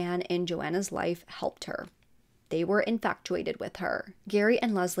other man in Joanna's life helped her. They were infatuated with her. Gary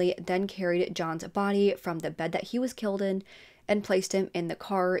and Leslie then carried John's body from the bed that he was killed in and placed him in the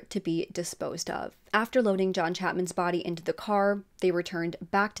car to be disposed of. After loading John Chapman's body into the car, they returned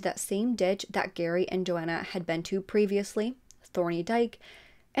back to that same ditch that Gary and Joanna had been to previously, Thorny Dyke,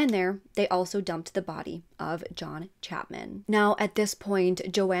 and there they also dumped the body of John Chapman. Now, at this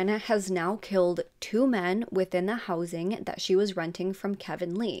point, Joanna has now killed 2 men within the housing that she was renting from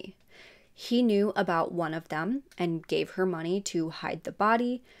Kevin Lee. He knew about one of them and gave her money to hide the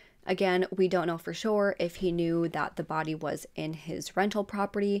body. Again, we don't know for sure if he knew that the body was in his rental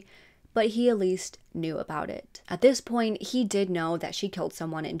property, but he at least knew about it. At this point, he did know that she killed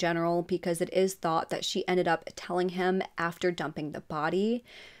someone in general because it is thought that she ended up telling him after dumping the body.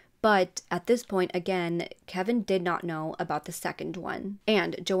 But at this point, again, Kevin did not know about the second one,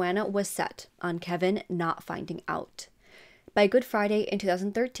 and Joanna was set on Kevin not finding out. By Good Friday in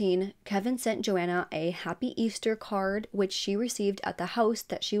 2013, Kevin sent Joanna a Happy Easter card, which she received at the house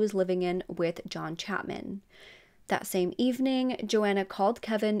that she was living in with John Chapman. That same evening, Joanna called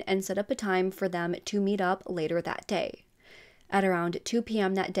Kevin and set up a time for them to meet up later that day. At around 2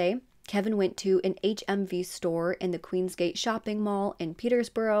 p.m. that day, Kevin went to an HMV store in the Queensgate shopping mall in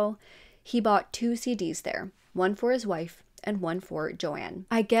Petersboro. He bought 2 CDs there, one for his wife and one for Joanne.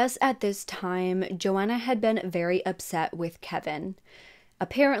 I guess at this time, Joanna had been very upset with Kevin.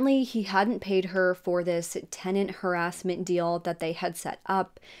 Apparently, he hadn't paid her for this tenant harassment deal that they had set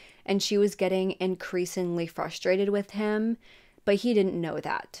up, and she was getting increasingly frustrated with him. but he didn't know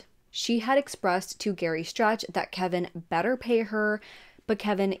that. She had expressed to Gary Stretch that Kevin better pay her, but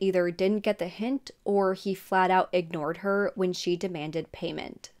Kevin either didn't get the hint or he flat out ignored her when she demanded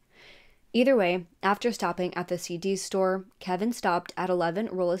payment. Either way, after stopping at the CD store, Kevin stopped at 11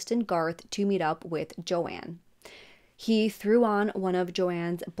 Rolliston Garth to meet up with Joanne. He threw on one of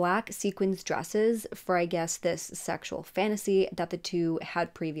Joanne's black sequins dresses for, I guess, this sexual fantasy that the two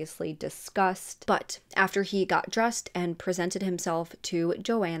had previously discussed. But after he got dressed and presented himself to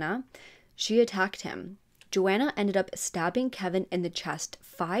Joanna, she attacked him. Joanna ended up stabbing Kevin in the chest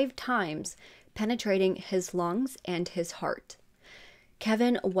 5 times, penetrating his lungs and his heart.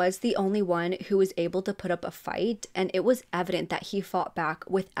 Kevin was the only one who was able to put up a fight, and it was evident that he fought back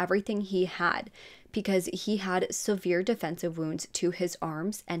with everything he had because he had severe defensive wounds to his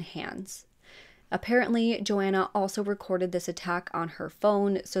arms and hands. Apparently, Joanna also recorded this attack on her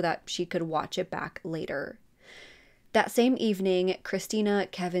phone so that she could watch it back later. That same evening, Christina,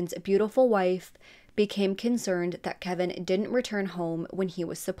 Kevin's beautiful wife, became concerned that Kevin didn't return home when he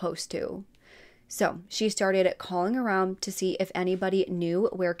was supposed to. So she started calling around to see if anybody knew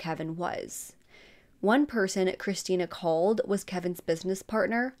where Kevin was. One person Christina called was Kevin's business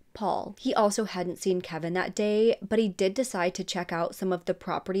partner, Paul. He also hadn't seen Kevin that day, but he did decide to check out some of the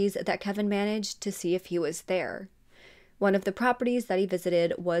properties that Kevin managed to see if he was there. One of the properties that he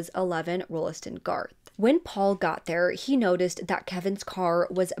visited was 11 Rolliston Garth. When Paul got there, he noticed that Kevin's car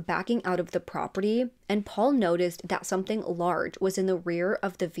was backing out of the property, and Paul noticed that something large was in the rear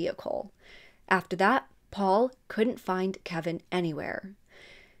of the vehicle. After that, Paul couldn't find Kevin anywhere.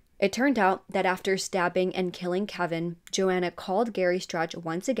 It turned out that after stabbing and killing Kevin, Joanna called Gary Stretch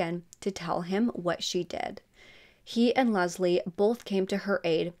once again to tell him what she did. He and Leslie both came to her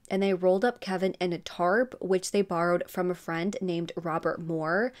aid, and they rolled up Kevin in a tarp, which they borrowed from a friend named Robert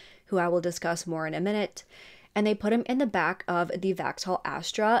Moore, who I will discuss more in a minute, and they put him in the back of the Vauxhall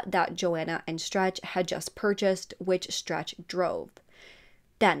Astra that Joanna and Stretch had just purchased, which Stretch drove.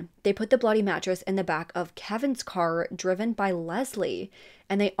 Then they put the bloody mattress in the back of Kevin's car, driven by Leslie,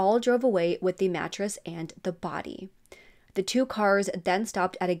 and they all drove away with the mattress and the body. The 2 cars then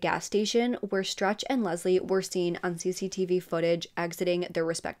stopped at a gas station where Stretch and Leslie were seen on CCTV footage exiting their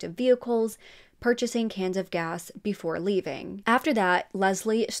respective vehicles, purchasing cans of gas before leaving. After that,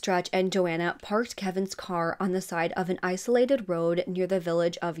 Leslie, Stretch, and Joanna parked Kevin's car on the side of an isolated road near the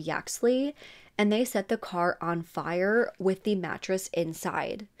village of Yaxley, and they set the car on fire with the mattress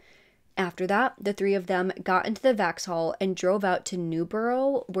inside. After that, the 3 of them got into the Vauxhall and drove out to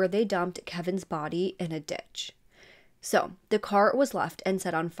Newborough, where they dumped Kevin's body in a ditch. So, the car was left and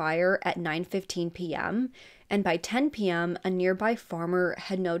set on fire at 9:15 p.m., and by 10 p.m., a nearby farmer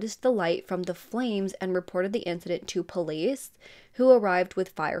had noticed the light from the flames and reported the incident to police, who arrived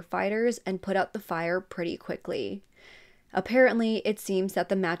with firefighters and put out the fire pretty quickly. Apparently, it seems that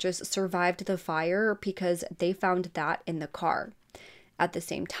the mattress survived the fire because they found that in the car. At the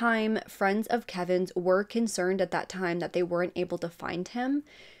same time, friends of Kevin's were concerned at that time that they weren't able to find him,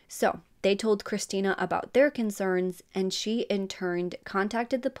 so they told Christina about their concerns, and she in turn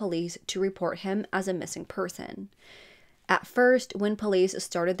contacted the police to report him as a missing person. At first, when police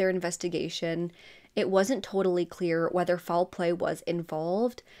started their investigation, it wasn't totally clear whether foul play was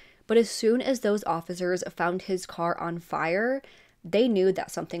involved, but as soon as those officers found his car on fire, they knew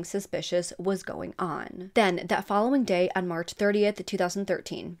that something suspicious was going on. Then, that following day on March 30th,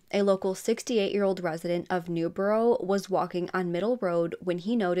 2013, a local 68-year-old resident of Newborough was walking on Middle Road when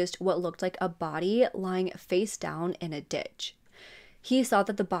he noticed what looked like a body lying face down in a ditch. He saw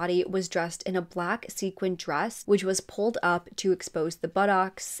that the body was dressed in a black sequin dress, which was pulled up to expose the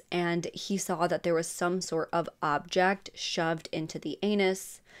buttocks, and he saw that there was some sort of object shoved into the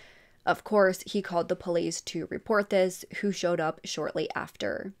anus. Of course, he called the police to report this, who showed up shortly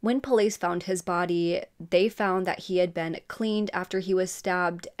after. When police found his body, they found that he had been cleaned after he was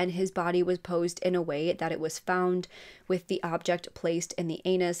stabbed, and his body was posed in a way that it was found, with the object placed in the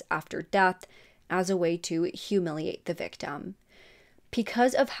anus after death as a way to humiliate the victim.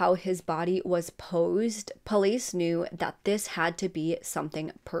 Because of how his body was posed, police knew that this had to be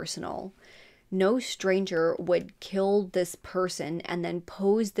something personal. No stranger would kill this person and then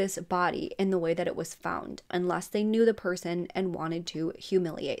pose this body in the way that it was found, unless they knew the person and wanted to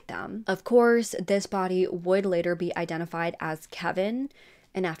humiliate them. Of course, this body would later be identified as Kevin,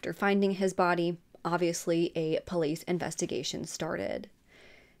 and after finding his body, obviously a police investigation started.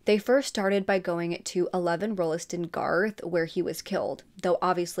 They first started by going to 11 Rolliston Garth, where he was killed, though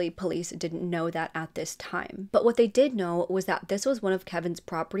obviously police didn't know that at this time. But what they did know was that this was one of Kevin's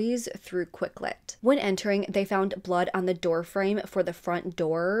properties through Quicklit. When entering, they found blood on the door frame for the front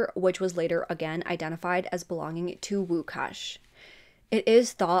door, which was later again identified as belonging to Wukash. It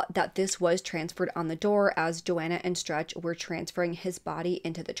is thought that this was transferred on the door as Joanna and Stretch were transferring his body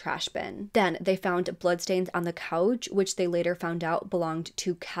into the trash bin. Then they found bloodstains on the couch, which they later found out belonged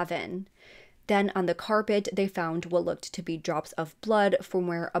to Kevin. Then on the carpet, they found what looked to be drops of blood from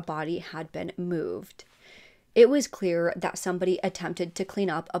where a body had been moved. It was clear that somebody attempted to clean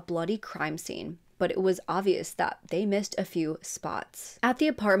up a bloody crime scene, but it was obvious that they missed a few spots. At the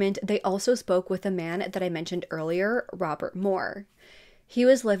apartment, they also spoke with a man that I mentioned earlier, Robert Moore. He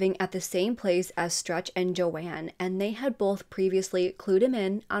was living at the same place as Stretch and Joanne, and they had both previously clued him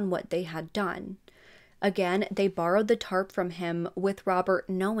in on what they had done. Again, they borrowed the tarp from him, with Robert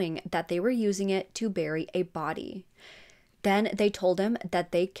knowing that they were using it to bury a body. Then they told him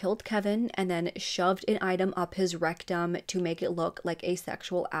that they killed Kevin and then shoved an item up his rectum to make it look like a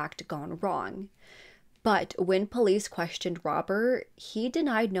sexual act gone wrong. But when police questioned Robert, he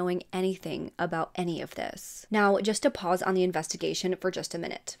denied knowing anything about any of this. Now, just to pause on the investigation for just a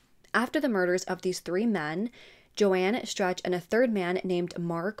minute. After the murders of these 3 men, Joanne, Stretch, and a 3rd man named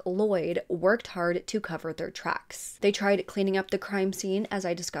Mark Lloyd worked hard to cover their tracks. They tried cleaning up the crime scene, as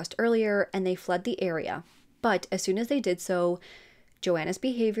I discussed earlier, and they fled the area. But as soon as they did so, Joanna's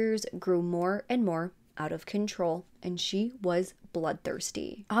behaviors grew more and more out of control, and she was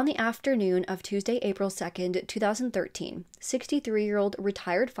bloodthirsty. On the afternoon of Tuesday, April 2nd, 2013, 63-year-old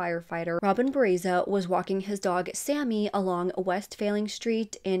retired firefighter Robin Bereza was walking his dog Sammy along West Failing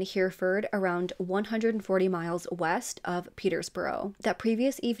Street in Hereford, around 140 miles west of Petersboro. That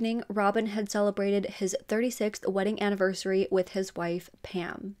previous evening, Robin had celebrated his 36th wedding anniversary with his wife,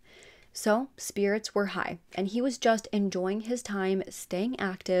 Pam. So, spirits were high, and he was just enjoying his time staying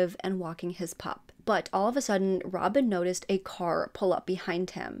active and walking his pup. But all of a sudden, Robin noticed a car pull up behind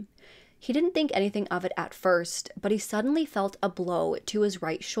him. He didn't think anything of it at first, but he suddenly felt a blow to his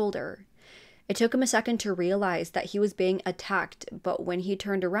right shoulder. It took him a second to realize that he was being attacked, but when he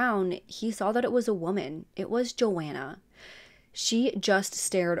turned around, he saw that it was a woman. It was Joanna. She just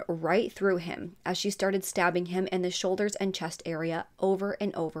stared right through him as she started stabbing him in the shoulders and chest area over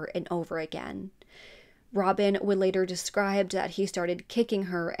and over and over again. Robin would later describe that he started kicking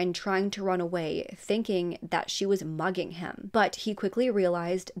her and trying to run away, thinking that she was mugging him. But he quickly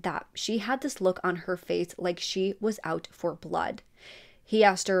realized that she had this look on her face like she was out for blood. He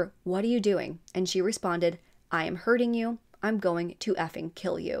asked her, "What are you doing?" And she responded, "I am hurting you. I'm going to effing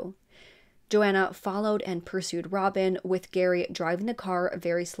kill you." Joanna followed and pursued Robin, with Gary driving the car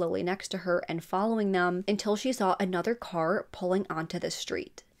very slowly next to her and following them until she saw another car pulling onto the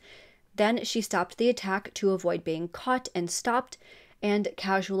street. Then she stopped the attack to avoid being caught and stopped and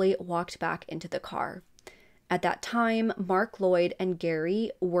casually walked back into the car. At that time, Mark Lloyd and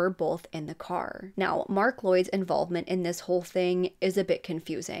Gary were both in the car. Now, Mark Lloyd's involvement in this whole thing is a bit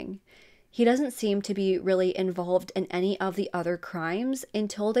confusing. He doesn't seem to be really involved in any of the other crimes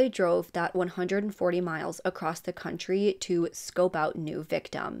until they drove that 140 miles across the country to scope out new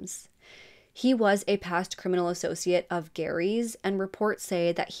victims. He was a past criminal associate of Gary's, and reports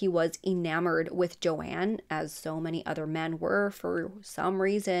say that he was enamored with Joanne, as so many other men were for some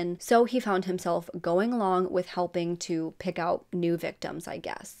reason, so he found himself going along with helping to pick out new victims, I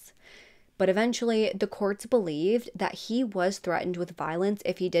guess. But eventually, the courts believed that he was threatened with violence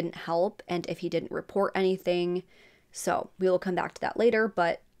if he didn't help and if he didn't report anything. So, we will come back to that later,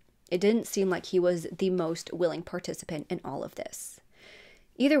 but it didn't seem like he was the most willing participant in all of this.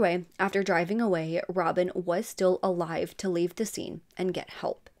 Either way, after driving away, Robin was still alive to leave the scene and get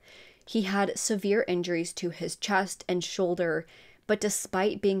help. He had severe injuries to his chest and shoulder, but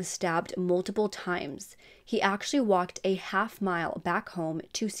despite being stabbed multiple times, he actually walked a half-mile back home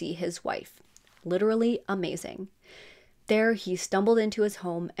to see his wife. Literally amazing. There, he stumbled into his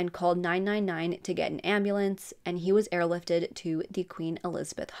home and called 999 to get an ambulance, and he was airlifted to the Queen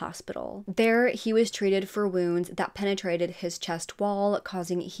Elizabeth Hospital. There, he was treated for wounds that penetrated his chest wall,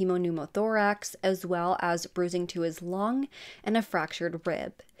 causing hemopneumothorax, as well as bruising to his lung and a fractured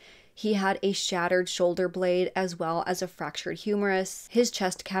rib. He had a shattered shoulder blade as well as a fractured humerus. His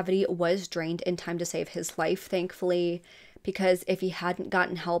chest cavity was drained in time to save his life, thankfully, because if he hadn't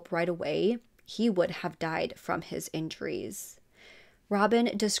gotten help right away, he would have died from his injuries.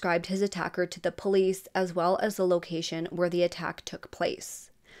 Robin described his attacker to the police as well as the location where the attack took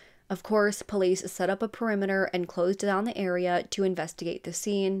place. Of course, police set up a perimeter and closed down the area to investigate the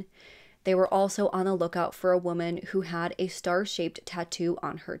scene. They were also on the lookout for a woman who had a star-shaped tattoo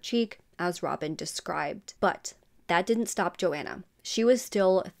on her cheek, as Robin described. But that didn't stop Joanna. She was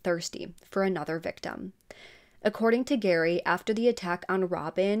still thirsty for another victim. According to Gary, after the attack on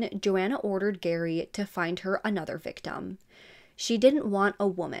Robin, Joanna ordered Gary to find her another victim. She didn't want a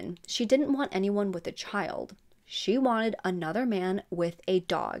woman. She didn't want anyone with a child. She wanted another man with a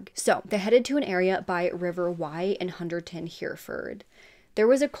dog. So they headed to an area by River Wye in Hunterton, Hereford. There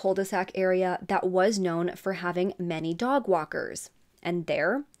was a cul-de-sac area that was known for having many dog walkers. And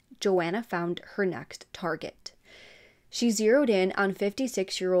there, Joanna found her next target. She zeroed in on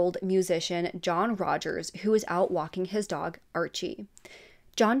 56-year-old musician John Rogers, who was out walking his dog, Archie.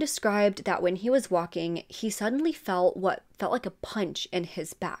 John described that when he was walking, he suddenly felt what felt like a punch in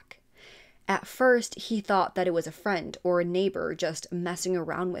his back. At first, he thought that it was a friend or a neighbor just messing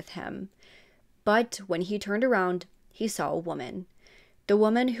around with him. But when he turned around, he saw a woman. The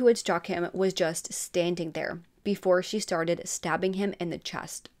woman who had struck him was just standing there before she started stabbing him in the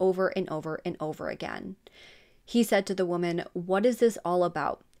chest over and over and over again. He said to the woman, "What is this all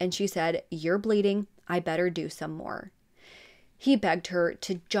about?" And she said, "You're bleeding. I better do some more." He begged her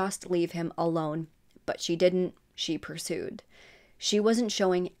to just leave him alone, but she didn't. She pursued. She wasn't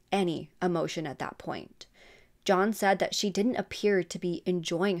showing any emotion at that point. John said that she didn't appear to be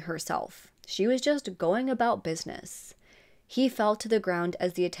enjoying herself. She was just going about business. He fell to the ground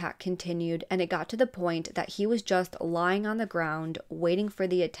as the attack continued, and it got to the point that he was just lying on the ground waiting for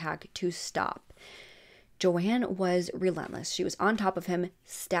the attack to stop. Joanne was relentless. She was on top of him,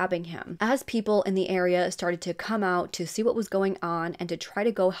 stabbing him. As people in the area started to come out to see what was going on and to try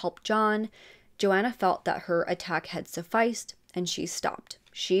to go help John, Joanna felt that her attack had sufficed, and she stopped.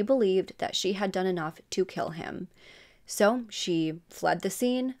 She believed that she had done enough to kill him. So she fled the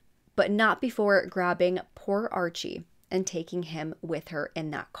scene, but not before grabbing poor Archie and taking him with her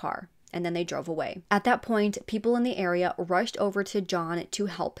in that car. And then they drove away. At that point, people in the area rushed over to John to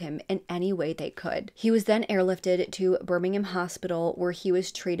help him in any way they could. He was then airlifted to Birmingham Hospital, where he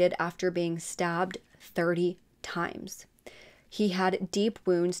was treated after being stabbed 30 times. He had deep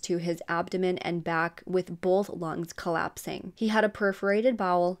wounds to his abdomen and back, with both lungs collapsing. He had a perforated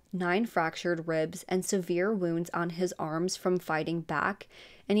bowel, 9 fractured ribs, and severe wounds on his arms from fighting back,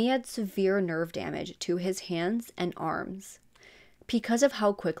 and he had severe nerve damage to his hands and arms. Because of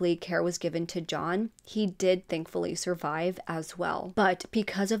how quickly care was given to John, he did thankfully survive as well. But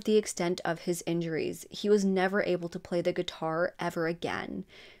because of the extent of his injuries, he was never able to play the guitar ever again,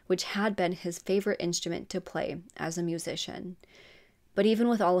 which had been his favorite instrument to play as a musician. But even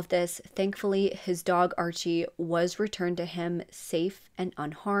with all of this, thankfully his dog Archie was returned to him safe and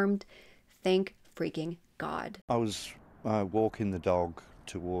unharmed. Thank freaking God. I was walking the dog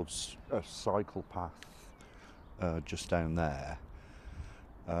towards a cycle path just down there.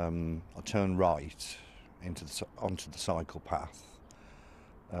 I turned right onto the cycle path,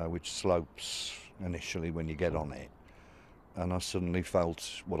 which slopes initially when you get on it, and I suddenly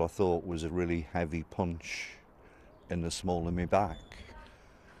felt what I thought was a really heavy punch in the small of my back.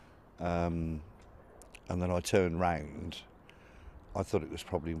 And then I turned round. I thought it was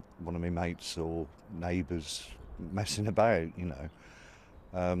probably one of my mates or neighbours messing about, you know.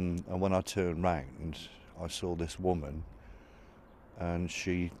 And when I turned round, I saw this woman, and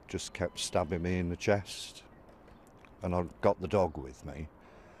she just kept stabbing me in the chest, and I got the dog with me,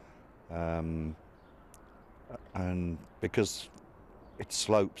 and because it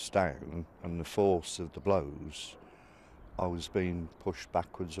slopes down and the force of the blows, I was being pushed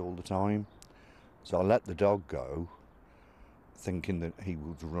backwards all the time. So I let the dog go, thinking that he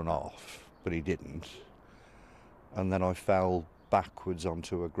would run off, but he didn't, and then I fell backwards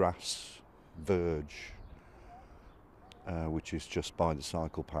onto a grass verge, which is just by the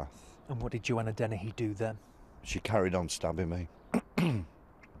cycle path. And what did Joanna Dennehy do then? She carried on stabbing me.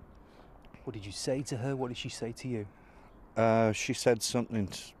 What did you say to her? What did she say to you? She said something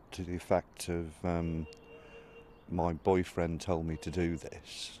to the effect of, my boyfriend told me to do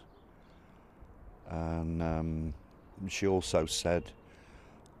this. And she also said,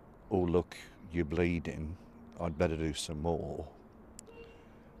 "Oh look, you're bleeding, I'd better do some more."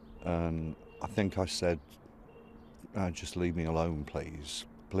 And I think I said, "Just leave me alone, please.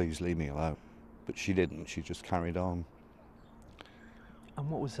 Please leave me alone." But she didn't, she just carried on. And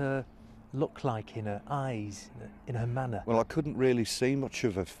what was her look like in her eyes, in her manner? Well, I couldn't really see much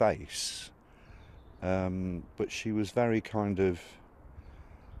of her face, but she was very kind of,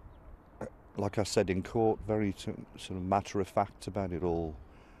 like I said in court, very sort of matter-of-fact about it all.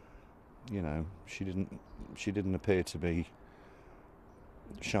 You know, she didn't appear to be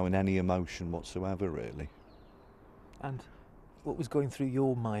showing any emotion whatsoever, really. And what was going through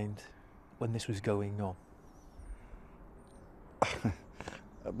your mind when this was going on?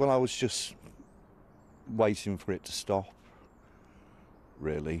 Well, I was just waiting for it to stop,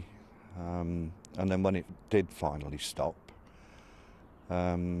 really. And then when it did finally stop,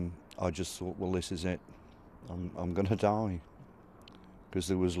 I just thought, well, this is it. I'm going to die. Because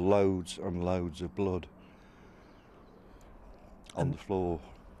there was loads and loads of blood on the floor,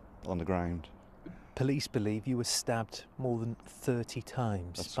 on the ground. Police believe you were stabbed more than 30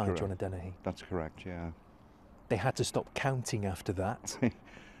 times That's by correct. Joanna Dennehy. That's correct, yeah. They had to stop counting after that.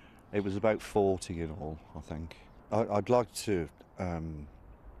 It was about 40 in all, I think. I'd like to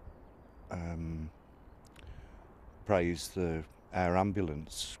praise our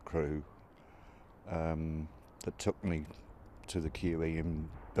ambulance crew that took me to the QE in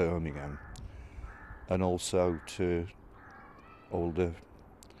Birmingham, and also to all the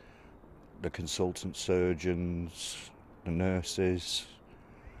consultant surgeons, the nurses.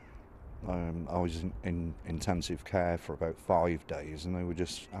 I was in intensive care for about 5 days, and they were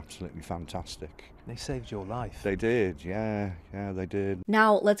just absolutely fantastic. They saved your life. They did, yeah, they did.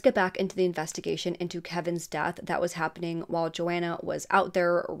 Now, let's get back into the investigation into Kevin's death that was happening while Joanna was out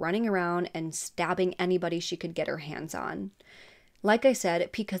there running around and stabbing anybody she could get her hands on. Like I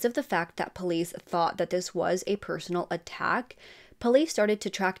said, because of the fact that police thought that this was a personal attack, police started to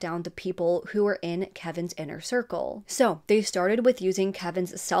track down the people who were in Kevin's inner circle. So they started with using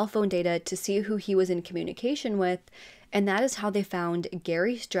Kevin's cell phone data to see who he was in communication with, and that is how they found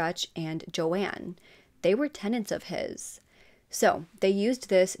Gary Stretch and Joanne. They were tenants of his. So they used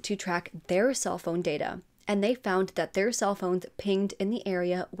this to track their cell phone data, and they found that their cell phones pinged in the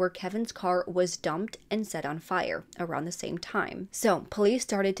area where Kevin's car was dumped and set on fire around the same time. So police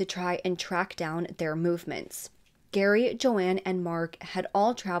started to try and track down their movements. Gary, Joanne, and Mark had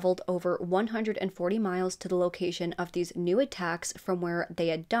all traveled over 140 miles to the location of these new attacks from where they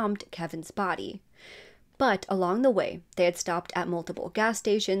had dumped Kevin's body. But along the way, they had stopped at multiple gas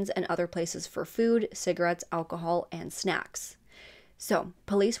stations and other places for food, cigarettes, alcohol, and snacks. So,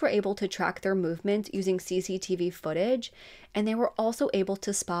 police were able to track their movements using CCTV footage, and they were also able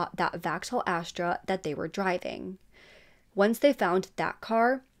to spot that Vauxhall Astra that they were driving. Once they found that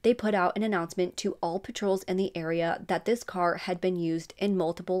car, they put out an announcement to all patrols in the area that this car had been used in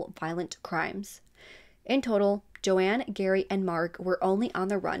multiple violent crimes. In total, Joanne, Gary, and Mark were only on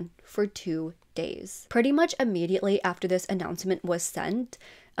the run for 2 days. Pretty much immediately after this announcement was sent,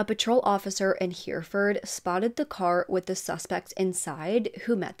 a patrol officer in Hereford spotted the car with the suspects inside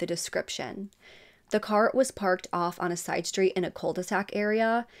who met the description. The car was parked off on a side street in a cul-de-sac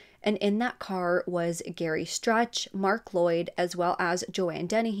area, and in that car was Gary Stretch, Mark Lloyd, as well as Joanne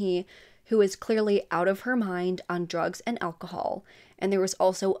Dennehy, who is clearly out of her mind on drugs and alcohol, and there was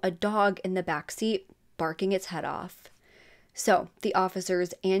also a dog in the back seat barking its head off. So the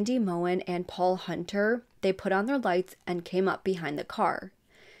officers Andy Moen and Paul Hunter, they put on their lights and came up behind the car.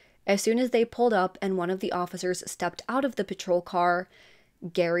 As soon as they pulled up and one of the officers stepped out of the patrol car,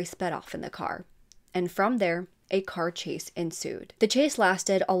 Gary sped off in the car. And from there, a car chase ensued. The chase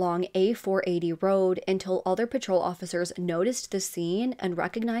lasted along A480 road until other patrol officers noticed the scene and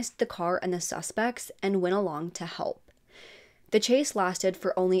recognized the car and the suspects and went along to help. The chase lasted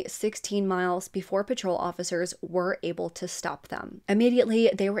for only 16 miles before patrol officers were able to stop them.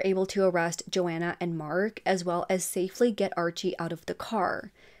 Immediately, they were able to arrest Joanna and Mark, as well as safely get Archie out of the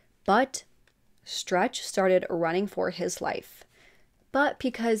car. But Stretch started running for his life. But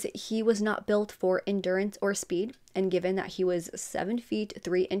because he was not built for endurance or speed, and given that he was 7 feet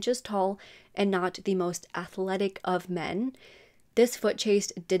 3 inches tall and not the most athletic of men, this foot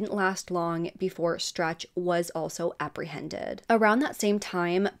chase didn't last long before Stretch was also apprehended. Around that same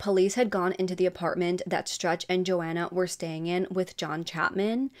time, police had gone into the apartment that Stretch and Joanna were staying in with John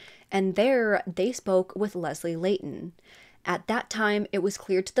Chapman, and there they spoke with Leslie Layton. At that time, it was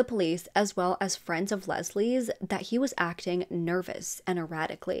clear to the police, as well as friends of Leslie's, that he was acting nervous and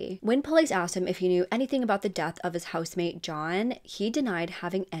erratically. When police asked him if he knew anything about the death of his housemate John, he denied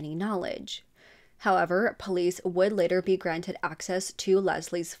having any knowledge. However, police would later be granted access to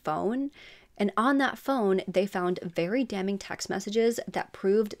Leslie's phone, and on that phone, they found very damning text messages that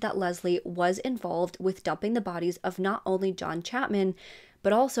proved that Leslie was involved with dumping the bodies of not only John Chapman,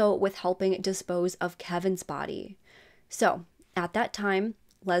 but also with helping dispose of Kevin's body. So, at that time,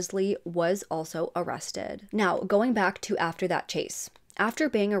 Leslie was also arrested. Now, going back to after that chase. After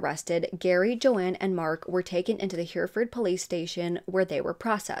being arrested, Gary, Joanne, and Mark were taken into the Hereford police station where they were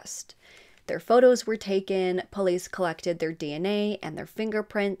processed. Their photos were taken, police collected their DNA and their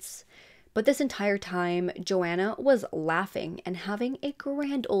fingerprints. But this entire time, Joanna was laughing and having a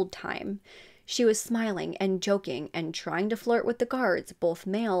grand old time. She was smiling and joking and trying to flirt with the guards, both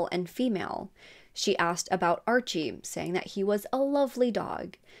male and female. She asked about Archie, saying that he was a lovely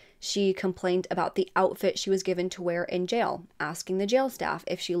dog. She complained about the outfit she was given to wear in jail, asking the jail staff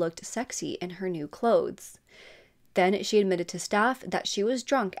if she looked sexy in her new clothes. Then she admitted to staff that she was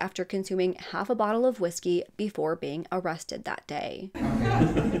drunk after consuming half a bottle of whiskey before being arrested that day. Handcuff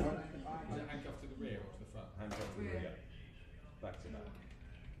to the rear or to the front? Handcuff to the rear.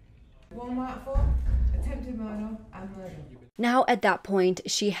 One mark for attempted murder and murder. Now, at that point,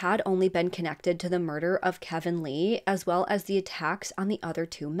 she had only been connected to the murder of Kevin Lee, as well as the attacks on the other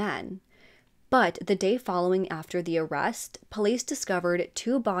two men. But the day following after the arrest, police discovered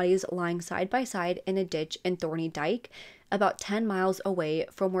two bodies lying side by side in a ditch in Thorny Dyke, about 10 miles away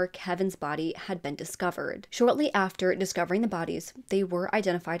from where Kevin's body had been discovered. Shortly after discovering the bodies, they were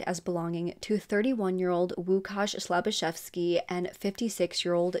identified as belonging to 31-year-old Łukasz Slabaszewski and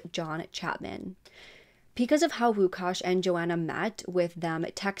 56-year-old John Chapman. Because of how Łukasz and Joanna met, with them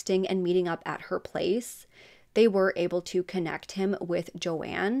texting and meeting up at her place, they were able to connect him with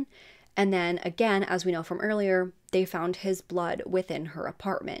Joanne. And then again, as we know from earlier, they found his blood within her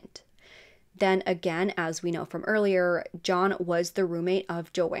apartment. Then again, as we know from earlier, John was the roommate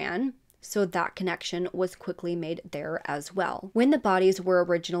of Joanne, so that connection was quickly made there as well. When the bodies were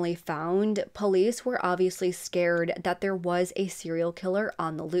originally found, police were obviously scared that there was a serial killer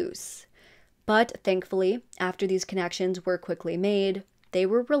on the loose. But thankfully, after these connections were quickly made, they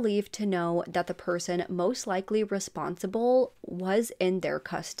were relieved to know that the person most likely responsible was in their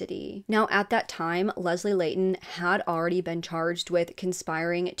custody. Now, at that time, Leslie Layton had already been charged with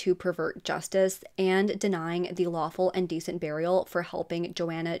conspiring to pervert justice and denying the lawful and decent burial for helping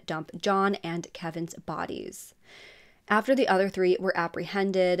Joanna dump John and Kevin's bodies. After the other three were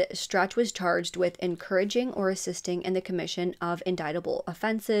apprehended, Stretch was charged with encouraging or assisting in the commission of indictable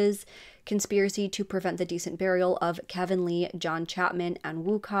offenses, conspiracy to prevent the decent burial of Kevin Lee, John Chapman, and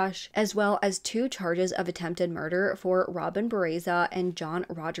Łukasz, as well as 2 charges of attempted murder for Robin Bereza and John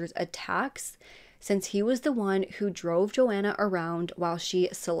Rogers' attacks, since he was the one who drove Joanna around while she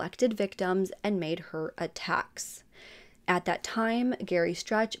selected victims and made her attacks. At that time, Gary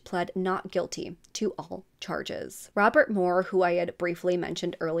Stretch pled not guilty to all charges. Robert Moore, who I had briefly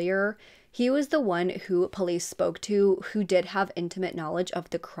mentioned earlier, he was the one who police spoke to who did have intimate knowledge of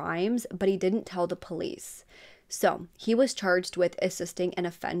the crimes, but he didn't tell the police. So he was charged with assisting an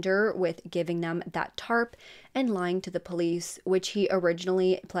offender with giving them that tarp and lying to the police, which he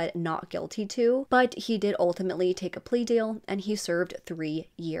originally pled not guilty to, but he did ultimately take a plea deal and he served 3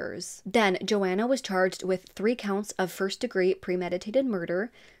 years. Then Joanna was charged with 3 counts of first-degree premeditated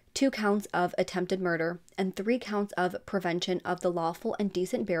murder, 2 counts of attempted murder, and 3 counts of prevention of the lawful and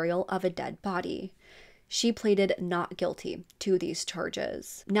decent burial of a dead body. She pleaded not guilty to these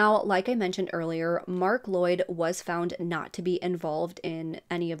charges. Now, like I mentioned earlier, Mark Lloyd was found not to be involved in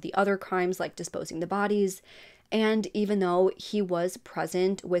any of the other crimes like disposing the bodies, and even though he was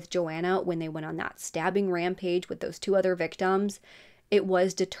present with Joanna when they went on that stabbing rampage with those 2 other victims, it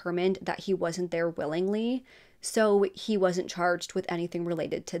was determined that he wasn't there willingly, so he wasn't charged with anything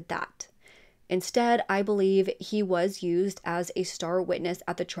related to that. Instead, I believe he was used as a star witness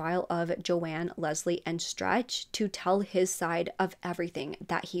at the trial of Joanne, Leslie, and Stretch to tell his side of everything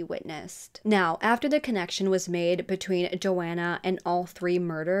that he witnessed. Now, after the connection was made between Joanna and all 3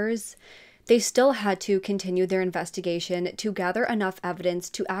 murders, they still had to continue their investigation to gather enough evidence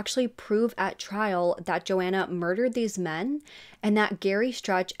to actually prove at trial that Joanna murdered these men and that Gary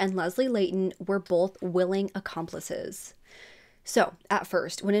Stretch and Leslie Layton were both willing accomplices. So, at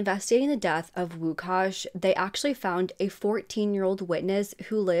first, when investigating the death of Łukasz, they actually found a 14-year-old witness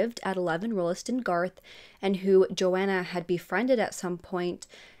who lived at 11 Rolliston Garth and who Joanna had befriended at some point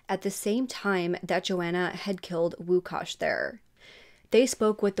at the same time that Joanna had killed Łukasz there. They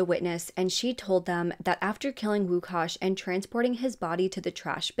spoke with the witness and she told them that after killing Łukasz and transporting his body to the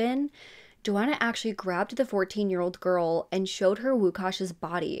trash bin, Joanna actually grabbed the 14-year-old girl and showed her Łukasz's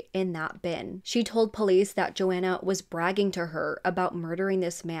body in that bin. She told police that Joanna was bragging to her about murdering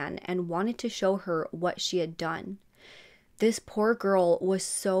this man and wanted to show her what she had done. This poor girl was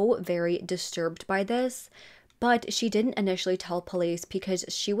so very disturbed by this, but she didn't initially tell police because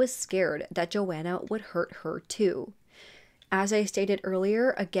she was scared that Joanna would hurt her too. As I stated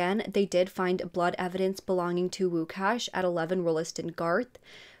earlier, again, they did find blood evidence belonging to Łukasz at 11 Rolliston Garth,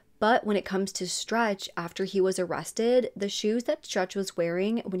 but when it comes to Stretch, after he was arrested, the shoes that Stretch was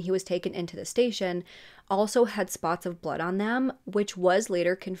wearing when he was taken into the station also had spots of blood on them, which was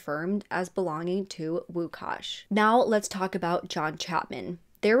later confirmed as belonging to Łukasz. Now let's talk about John Chapman.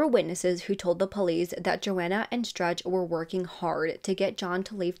 There were witnesses who told the police that Joanna and Stretch were working hard to get John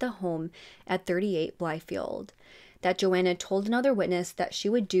to leave the home at 38 Blyfield. That Joanna told another witness that she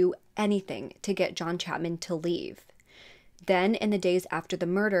would do anything to get John Chapman to leave. Then, in the days after the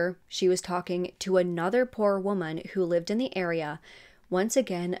murder, she was talking to another poor woman who lived in the area, once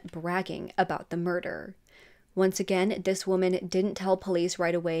again bragging about the murder. Once again, this woman didn't tell police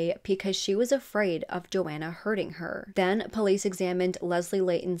right away because she was afraid of Joanna hurting her. Then police examined Leslie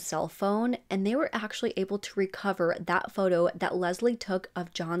Layton's cell phone, and they were actually able to recover that photo that Leslie took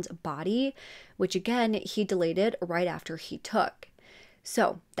of John's body, which again, he deleted right after he took.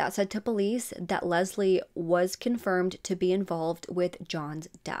 So that said to police that Leslie was confirmed to be involved with John's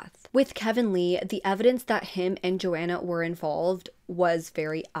death. With Kevin Lee, the evidence that him and Joanna were involved was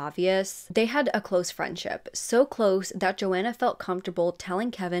very obvious. They had a close friendship, so close that Joanna felt comfortable telling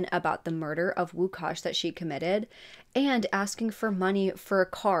Kevin about the murder of Wukash that she committed and asking for money for a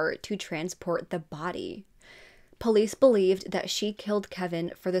car to transport the body. Police believed that she killed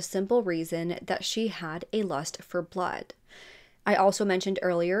Kevin for the simple reason that she had a lust for blood. I also mentioned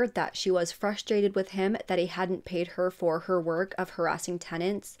earlier that she was frustrated with him that he hadn't paid her for her work of harassing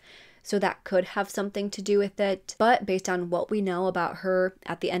tenants, so that could have something to do with it. But based on what we know about her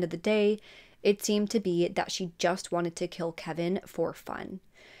at the end of the day, it seemed to be that she just wanted to kill Kevin for fun.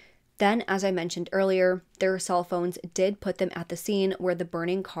 Then, as I mentioned earlier, their cell phones did put them at the scene where the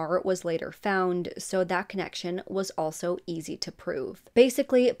burning car was later found, so that connection was also easy to prove.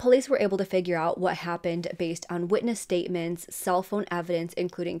 Basically, police were able to figure out what happened based on witness statements, cell phone evidence,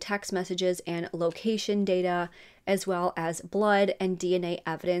 including text messages and location data, as well as blood and DNA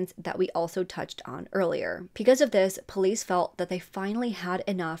evidence that we also touched on earlier. Because of this, police felt that they finally had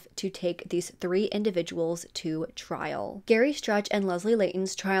enough to take these 3 individuals to trial. Gary Stretch and Leslie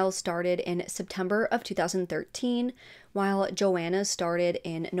Layton's trial started in September of 2013, while Joanna's started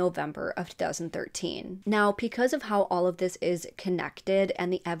in November of 2013. Now, because of how all of this is connected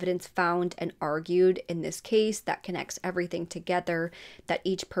and the evidence found and argued in this case that connects everything together, that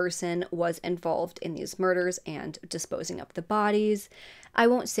each person was involved in these murders and disposing of the bodies, I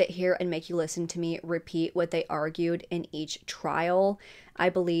won't sit here and make you listen to me repeat what they argued in each trial. I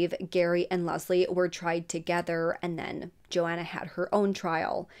believe Gary and Leslie were tried together and then Joanna had her own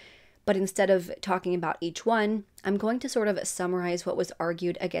trial. But instead of talking about each one, I'm going to sort of summarize what was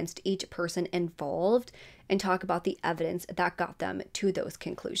argued against each person involved and talk about the evidence that got them to those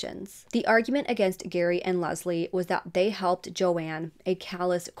conclusions. The argument against Gary and Leslie was that they helped Joanne, a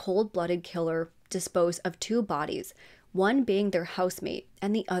callous, cold-blooded killer, dispose of 2 bodies, one being their housemate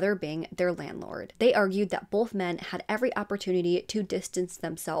and the other being their landlord. They argued that both men had every opportunity to distance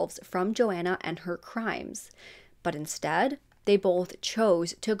themselves from Joanna and her crimes, but instead, they both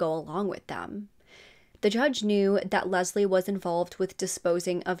chose to go along with them. The judge knew that Leslie was involved with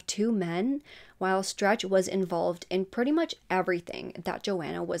disposing of 2 men, while Stretch was involved in pretty much everything that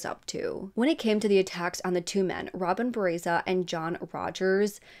Joanna was up to. When it came to the attacks on the 2 men, Robin Bereza and John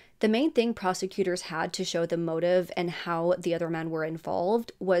Rogers, the main thing prosecutors had to show the motive and how the other men were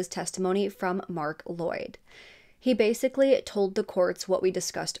involved was testimony from Mark Lloyd. He basically told the courts what we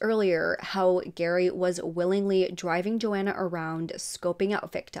discussed earlier, how Gary was willingly driving Joanna around, scoping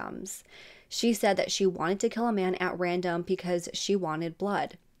out victims. She said that she wanted to kill a man at random because she wanted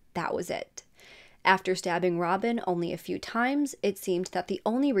blood. That was it. After stabbing Robin only a few times, it seemed that the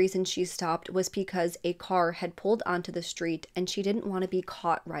only reason she stopped was because a car had pulled onto the street and she didn't want to be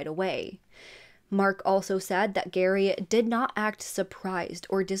caught right away. Mark also said that Gary did not act surprised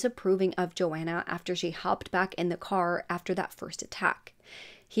or disapproving of Joanna after she hopped back in the car after that first attack.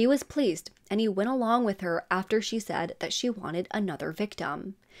 He was pleased, and he went along with her after she said that she wanted another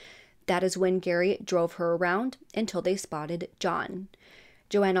victim. That is when Gary drove her around until they spotted John.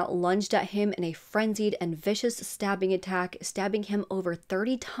 Joanna lunged at him in a frenzied and vicious stabbing attack, stabbing him over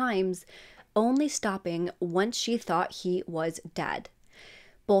 30 times, only stopping once she thought he was dead.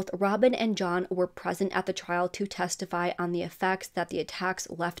 Both Robin and John were present at the trial to testify on the effects that the attacks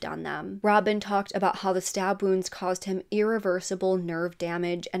left on them. Robin talked about how the stab wounds caused him irreversible nerve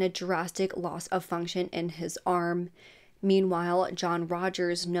damage and a drastic loss of function in his arm. Meanwhile, John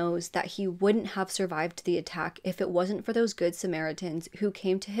Rogers knows that he wouldn't have survived the attack if it wasn't for those good Samaritans who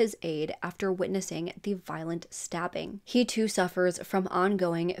came to his aid after witnessing the violent stabbing. He too suffers from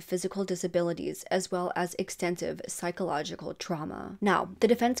ongoing physical disabilities as well as extensive psychological trauma. Now, the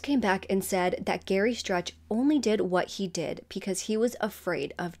defense came back and said that Gary Stretch only did what he did because he was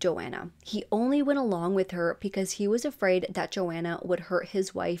afraid of Joanna. He only went along with her because he was afraid that Joanna would hurt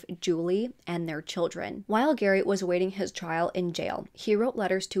his wife, Julie, and their children. While Gary was awaiting his trial in jail, he wrote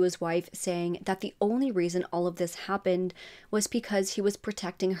letters to his wife saying that the only reason all of this happened was because he was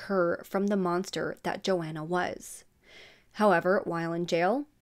protecting her from the monster that Joanna was. However, while in jail,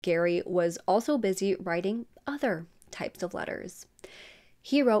 Gary was also busy writing other types of letters.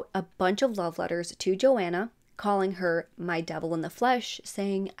 He wrote a bunch of love letters to Joanna, calling her my devil in the flesh,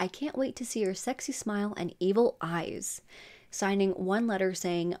 saying, "I can't wait to see your sexy smile and evil eyes," signing one letter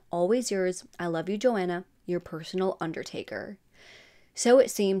saying, "Always yours, I love you, Joanna. your personal undertaker. So it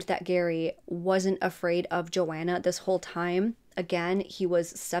seemed that Gary wasn't afraid of Joanna this whole time. Again, he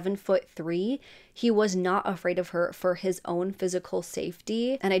was 7'3". He was not afraid of her for his own physical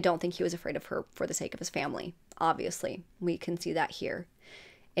safety, and I don't think he was afraid of her for the sake of his family. Obviously, we can see that here.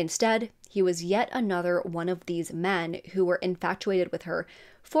 Instead, he was yet another one of these men who were infatuated with her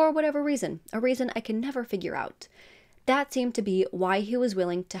for whatever reason, a reason I can never figure out. That seemed to be why he was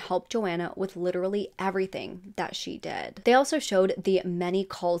willing to help Joanna with literally everything that she did. They also showed the many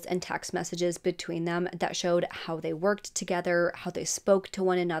calls and text messages between them that showed how they worked together, how they spoke to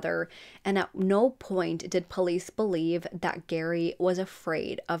one another, and at no point did police believe that Gary was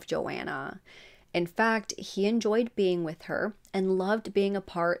afraid of Joanna. In fact, he enjoyed being with her and loved being a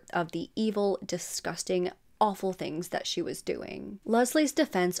part of the evil, disgusting, awful things that she was doing. Leslie's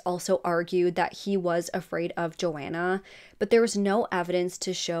defense also argued that he was afraid of Joanna, but there was no evidence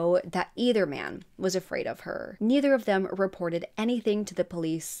to show that either man was afraid of her. Neither of them reported anything to the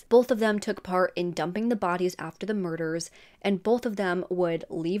police. Both of them took part in dumping the bodies after the murders, and both of them would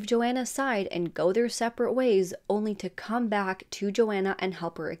leave Joanna's side and go their separate ways, only to come back to Joanna and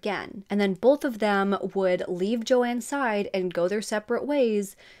help her again. And then both of them would leave Joanne's side and go their separate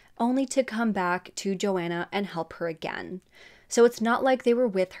ways, only to come back to Joanna and help her again. So it's not like they were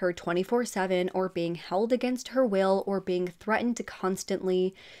with her 24/7 or being held against her will or being threatened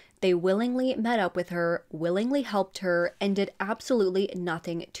constantly. They willingly met up with her, willingly helped her, and did absolutely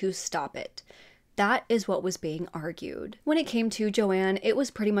nothing to stop it. That is what was being argued. When it came to Joanne, it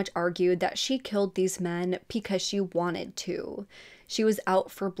was pretty much argued that she killed these men because she wanted to. She was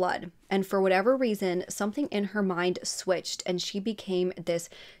out for blood, and for whatever reason, something in her mind switched and she became this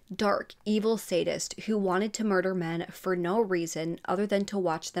dark, evil sadist who wanted to murder men for no reason other than to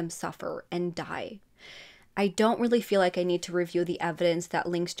watch them suffer and die. I don't really feel like I need to review the evidence that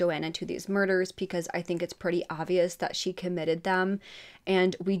links Joanna to these murders because I think it's pretty obvious that she committed them,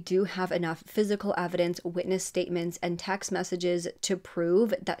 and we do have enough physical evidence, witness statements, and text messages to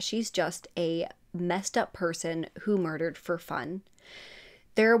prove that she's just a messed up person who murdered for fun.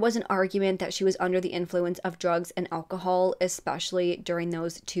 There was an argument that she was under the influence of drugs and alcohol, especially during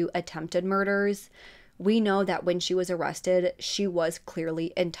those two attempted murders. We know that when she was arrested, she was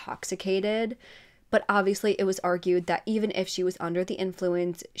clearly intoxicated. But obviously it was argued that even if she was under the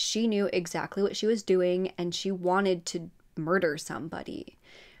influence, she knew exactly what she was doing and she wanted to murder somebody.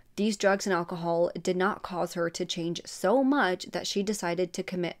 These drugs and alcohol did not cause her to change so much that she decided to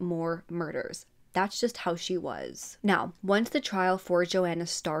commit more murders. That's just how she was. Now, once the trial for Joanna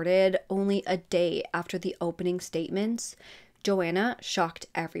started, only a day after the opening statements, Joanna shocked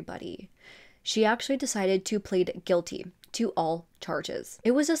everybody. She actually decided to plead guilty to all charges.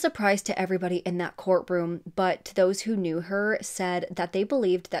 It was a surprise to everybody in that courtroom, but to those who knew her said that they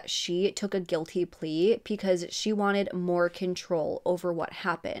believed that she took a guilty plea because she wanted more control over what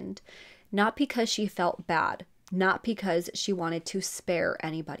happened, not because she felt bad, not because she wanted to spare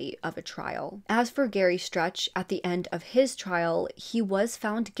anybody of a trial. As for Gary Stretch, at the end of his trial, he was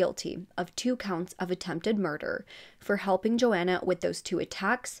found guilty of 2 counts of attempted murder for helping Joanna with those 2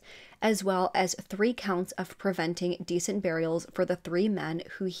 attacks, as well as 3 counts of preventing decent burials for the 3 men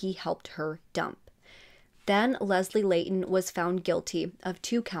who he helped her dump. Then Leslie Layton was found guilty of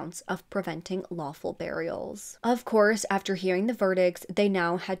 2 counts of preventing lawful burials. Of course, after hearing the verdicts, they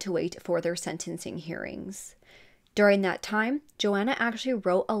now had to wait for their sentencing hearings. During that time, Joanna actually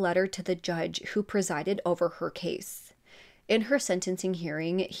wrote a letter to the judge who presided over her case. In her sentencing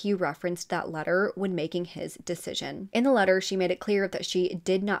hearing, he referenced that letter when making his decision. In the letter, she made it clear that she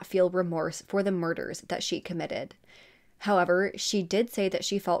did not feel remorse for the murders that she committed. However, she did say that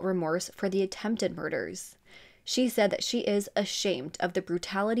she felt remorse for the attempted murders. She said that she is ashamed of the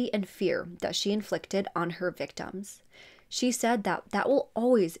brutality and fear that she inflicted on her victims. She said that that will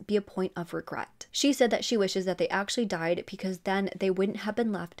always be a point of regret. She said that she wishes that they actually died because then they wouldn't have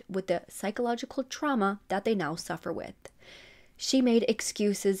been left with the psychological trauma that they now suffer with. She made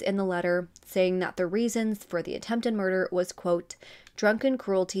excuses in the letter, saying that the reasons for the attempted murder was, quote, drunken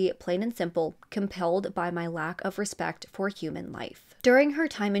cruelty, plain and simple, compelled by my lack of respect for human life. During her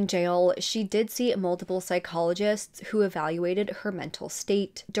time in jail, she did see multiple psychologists who evaluated her mental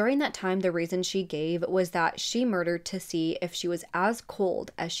state. During that time, the reason she gave was that she murdered to see if she was as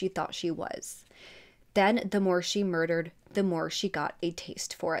cold as she thought she was. Then, the more she murdered, the more she got a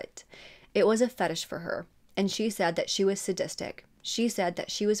taste for it. It was a fetish for her, and she said that she was sadistic. She said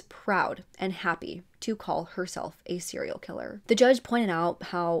that she was proud and happy to call herself a serial killer. The judge pointed out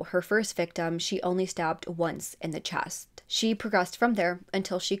how her first victim she only stabbed once in the chest. She progressed from there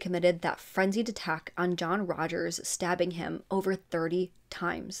until she committed that frenzied attack on John Rogers, stabbing him over 30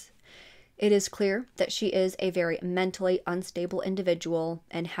 times. It is clear that she is a very mentally unstable individual,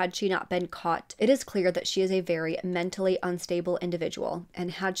 and had she not been caught,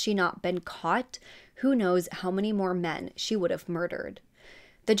 who knows how many more men she would have murdered.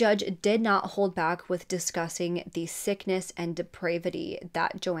 The judge did not hold back with discussing the sickness and depravity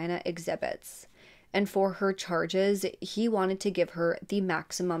that Joanna exhibits. And for her charges, he wanted to give her the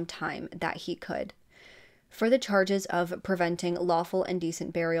maximum time that he could. For the charges of preventing lawful and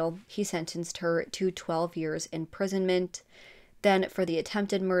decent burial, he sentenced her to 12 years imprisonment. Then for the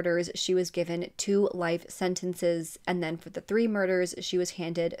attempted murders, she was given 2 life sentences, and then for the 3 murders, she was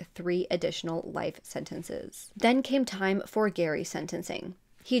handed 3 additional life sentences. Then came time for Gary's sentencing.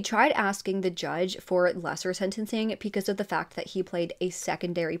 He tried asking the judge for lesser sentencing because of the fact that he played a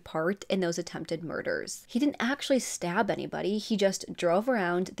secondary part in those attempted murders. He didn't actually stab anybody, he just drove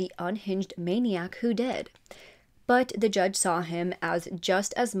around the unhinged maniac who did. But the judge saw him as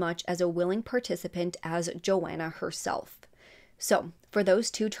just as much as a willing participant as Joanna herself. So, for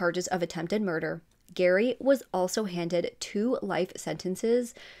those 2 charges of attempted murder, Gary was also handed 2 life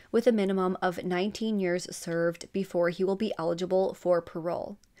sentences with a minimum of 19 years served before he will be eligible for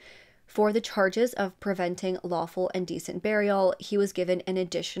parole. For the charges of preventing lawful and decent burial, he was given an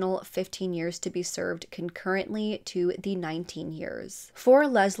additional 15 years to be served concurrently to the 19 years. For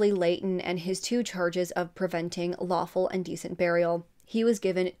Leslie Layton and his 2 charges of preventing lawful and decent burial, he was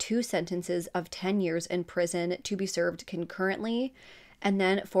given 2 sentences of 10 years in prison to be served concurrently. And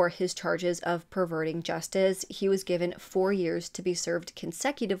then for his charges of perverting justice, he was given 4 years to be served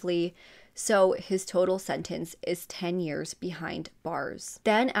consecutively, so his total sentence is 10 years behind bars.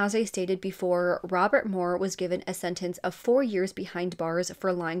 Then, as I stated before, Robert Moore was given a sentence of 4 years behind bars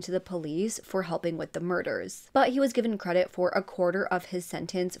for lying to the police for helping with the murders. But he was given credit for a quarter of his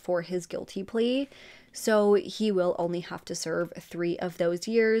sentence for his guilty plea, so he will only have to serve 3 of those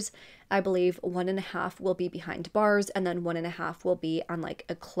years. I believe 1.5 will be behind bars, and then 1.5 will be on like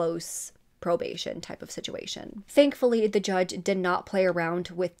a close probation type of situation. Thankfully, the judge did not play around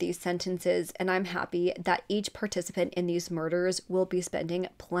with these sentences, and I'm happy that each participant in these murders will be spending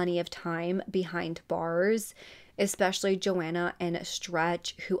plenty of time behind bars, especially Joanna and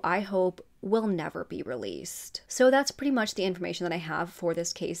Stretch, who I hope will never be released. So that's pretty much the information that I have for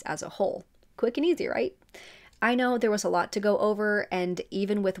this case as a whole. Quick and easy, right? I know there was a lot to go over, and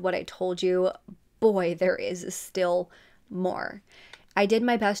even with what I told you, boy, there is still more. I did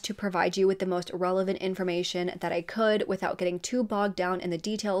my best to provide you with the most relevant information that I could without getting too bogged down in the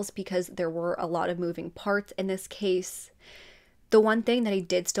details because there were a lot of moving parts in this case. The one thing that I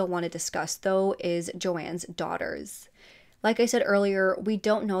did still want to discuss, though, is Joanne's daughters. Like I said earlier, we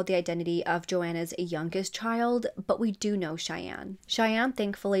don't know the identity of Joanna's youngest child, but we do know Cheyenne. Cheyenne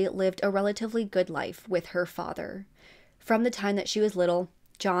thankfully lived a relatively good life with her father. From the time that she was little,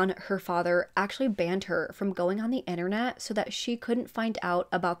 John, her father, actually banned her from going on the internet so that she couldn't find out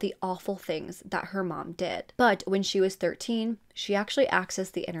about the awful things that her mom did. But when she was 13, she actually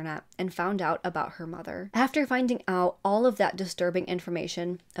accessed the internet and found out about her mother. After finding out all of that disturbing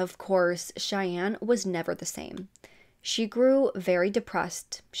information, of course, Cheyenne was never the same. She grew very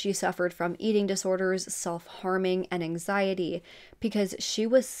depressed. She suffered from eating disorders, self-harming, and anxiety because she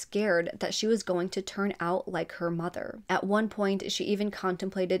was scared that she was going to turn out like her mother. At one point, she even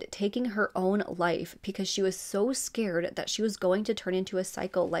contemplated taking her own life because she was so scared that she was going to turn into a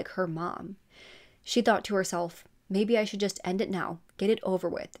psycho like her mom. She thought to herself, maybe I should just end it now, get it over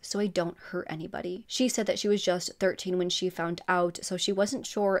with, so I don't hurt anybody. She said that she was just 13 when she found out, so she wasn't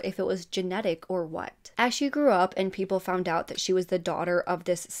sure if it was genetic or what. As she grew up and people found out that she was the daughter of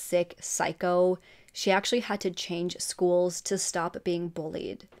this sick psycho, she actually had to change schools to stop being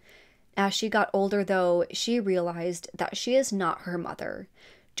bullied. As she got older, though, she realized that she is not her mother.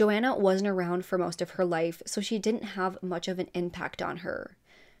 Joanna wasn't around for most of her life, so she didn't have much of an impact on her.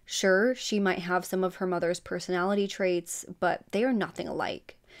 Sure, she might have some of her mother's personality traits, but they are nothing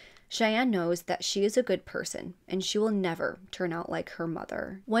alike. Cheyenne knows that she is a good person, and she will never turn out like her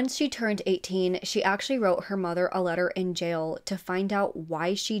mother. Once she turned 18, she actually wrote her mother a letter in jail to find out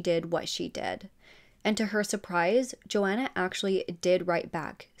why she did what she did. And to her surprise, Joanna actually did write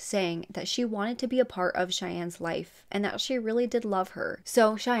back, saying that she wanted to be a part of Cheyenne's life, and that she really did love her.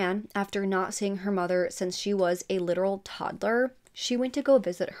 So Cheyenne, after not seeing her mother since she was a literal toddler, she went to go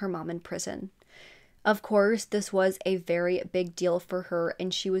visit her mom in prison. Of course, this was a very big deal for her,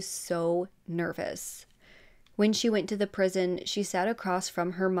 and she was so nervous. When she went to the prison, she sat across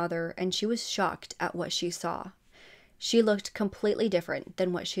from her mother, and she was shocked at what she saw. She looked completely different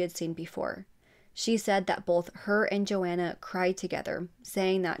than what she had seen before. She said that both her and Joanna cried together,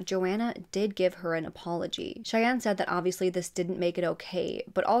 saying that Joanna did give her an apology. Cheyenne said that obviously this didn't make it okay,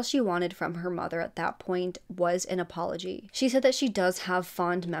 but all she wanted from her mother at that point was an apology. She said that she does have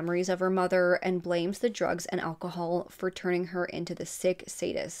fond memories of her mother and blames the drugs and alcohol for turning her into the sick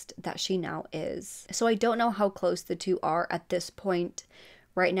sadist that she now is. So I don't know how close the two are at this point.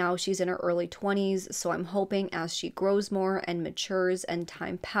 Right now, she's in her early 20s, so I'm hoping as she grows more and matures and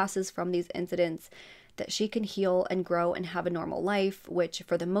time passes from these incidents, that she can heal and grow and have a normal life, which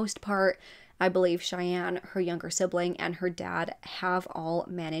for the most part, I believe Cheyenne, her younger sibling, and her dad have all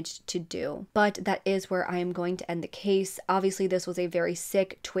managed to do. But that is where I am going to end the case. Obviously, this was a very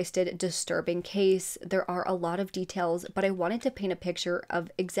sick, twisted, disturbing case. There are a lot of details, but I wanted to paint a picture of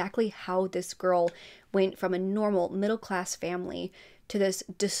exactly how this girl went from a normal middle-class family to this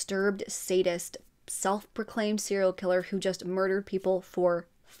disturbed sadist, self-proclaimed serial killer who just murdered people for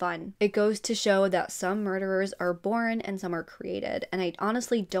fun. It goes to show that some murderers are born and some are created, and I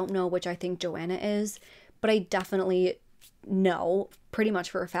honestly don't know which I think Joanna is, but I definitely know pretty much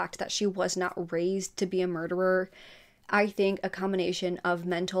for a fact that she was not raised to be a murderer. I think a combination of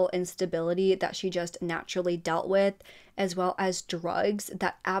mental instability that she just naturally dealt with, as well as drugs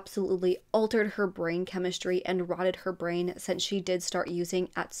that absolutely altered her brain chemistry and rotted her brain since she did start using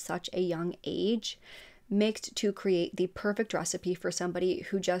at such a young age, mixed to create the perfect recipe for somebody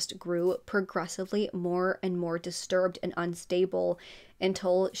who just grew progressively more and more disturbed and unstable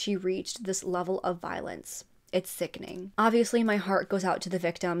until she reached this level of violence. It's sickening. Obviously, my heart goes out to the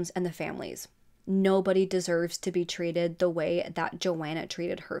victims and the families. Nobody deserves to be treated the way that Joanna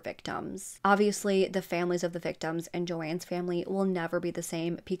treated her victims. Obviously, the families of the victims and Joanne's family will never be the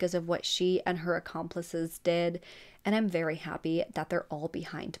same because of what she and her accomplices did, and I'm very happy that they're all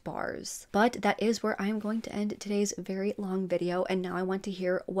behind bars. But that is where I'm going to end today's very long video, and now I want to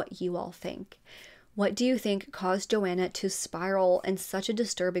hear what you all think. What do you think caused Joanna to spiral in such a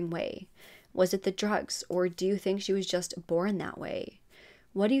disturbing way? Was it the drugs, or do you think she was just born that way?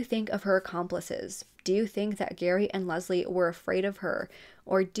 What do you think of her accomplices? Do you think that Gary and Leslie were afraid of her?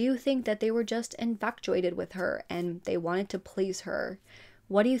 Or do you think that they were just infatuated with her and they wanted to please her?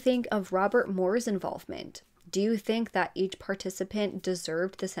 What do you think of Robert Moore's involvement? Do you think that each participant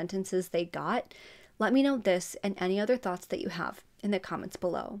deserved the sentences they got? Let me know this and any other thoughts that you have in the comments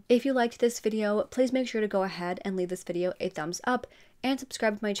below. If you liked this video, please make sure to go ahead and leave this video a thumbs up and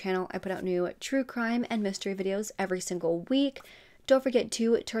subscribe to my channel. I put out new true crime and mystery videos every single week. Don't forget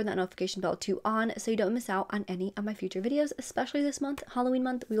to turn that notification bell on so you don't miss out on any of my future videos, especially this month, Halloween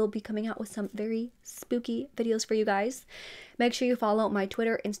month. We will be coming out with some very spooky videos for you guys. Make sure you follow my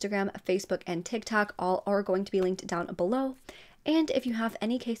Twitter, Instagram, Facebook, and TikTok. All are going to be linked down below. And if you have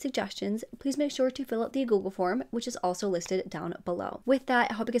any case suggestions, please make sure to fill out the Google form, which is also listed down below. With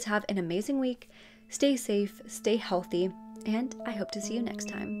that, I hope you guys have an amazing week. Stay safe, stay healthy, and I hope to see you next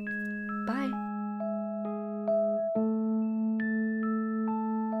time. Bye!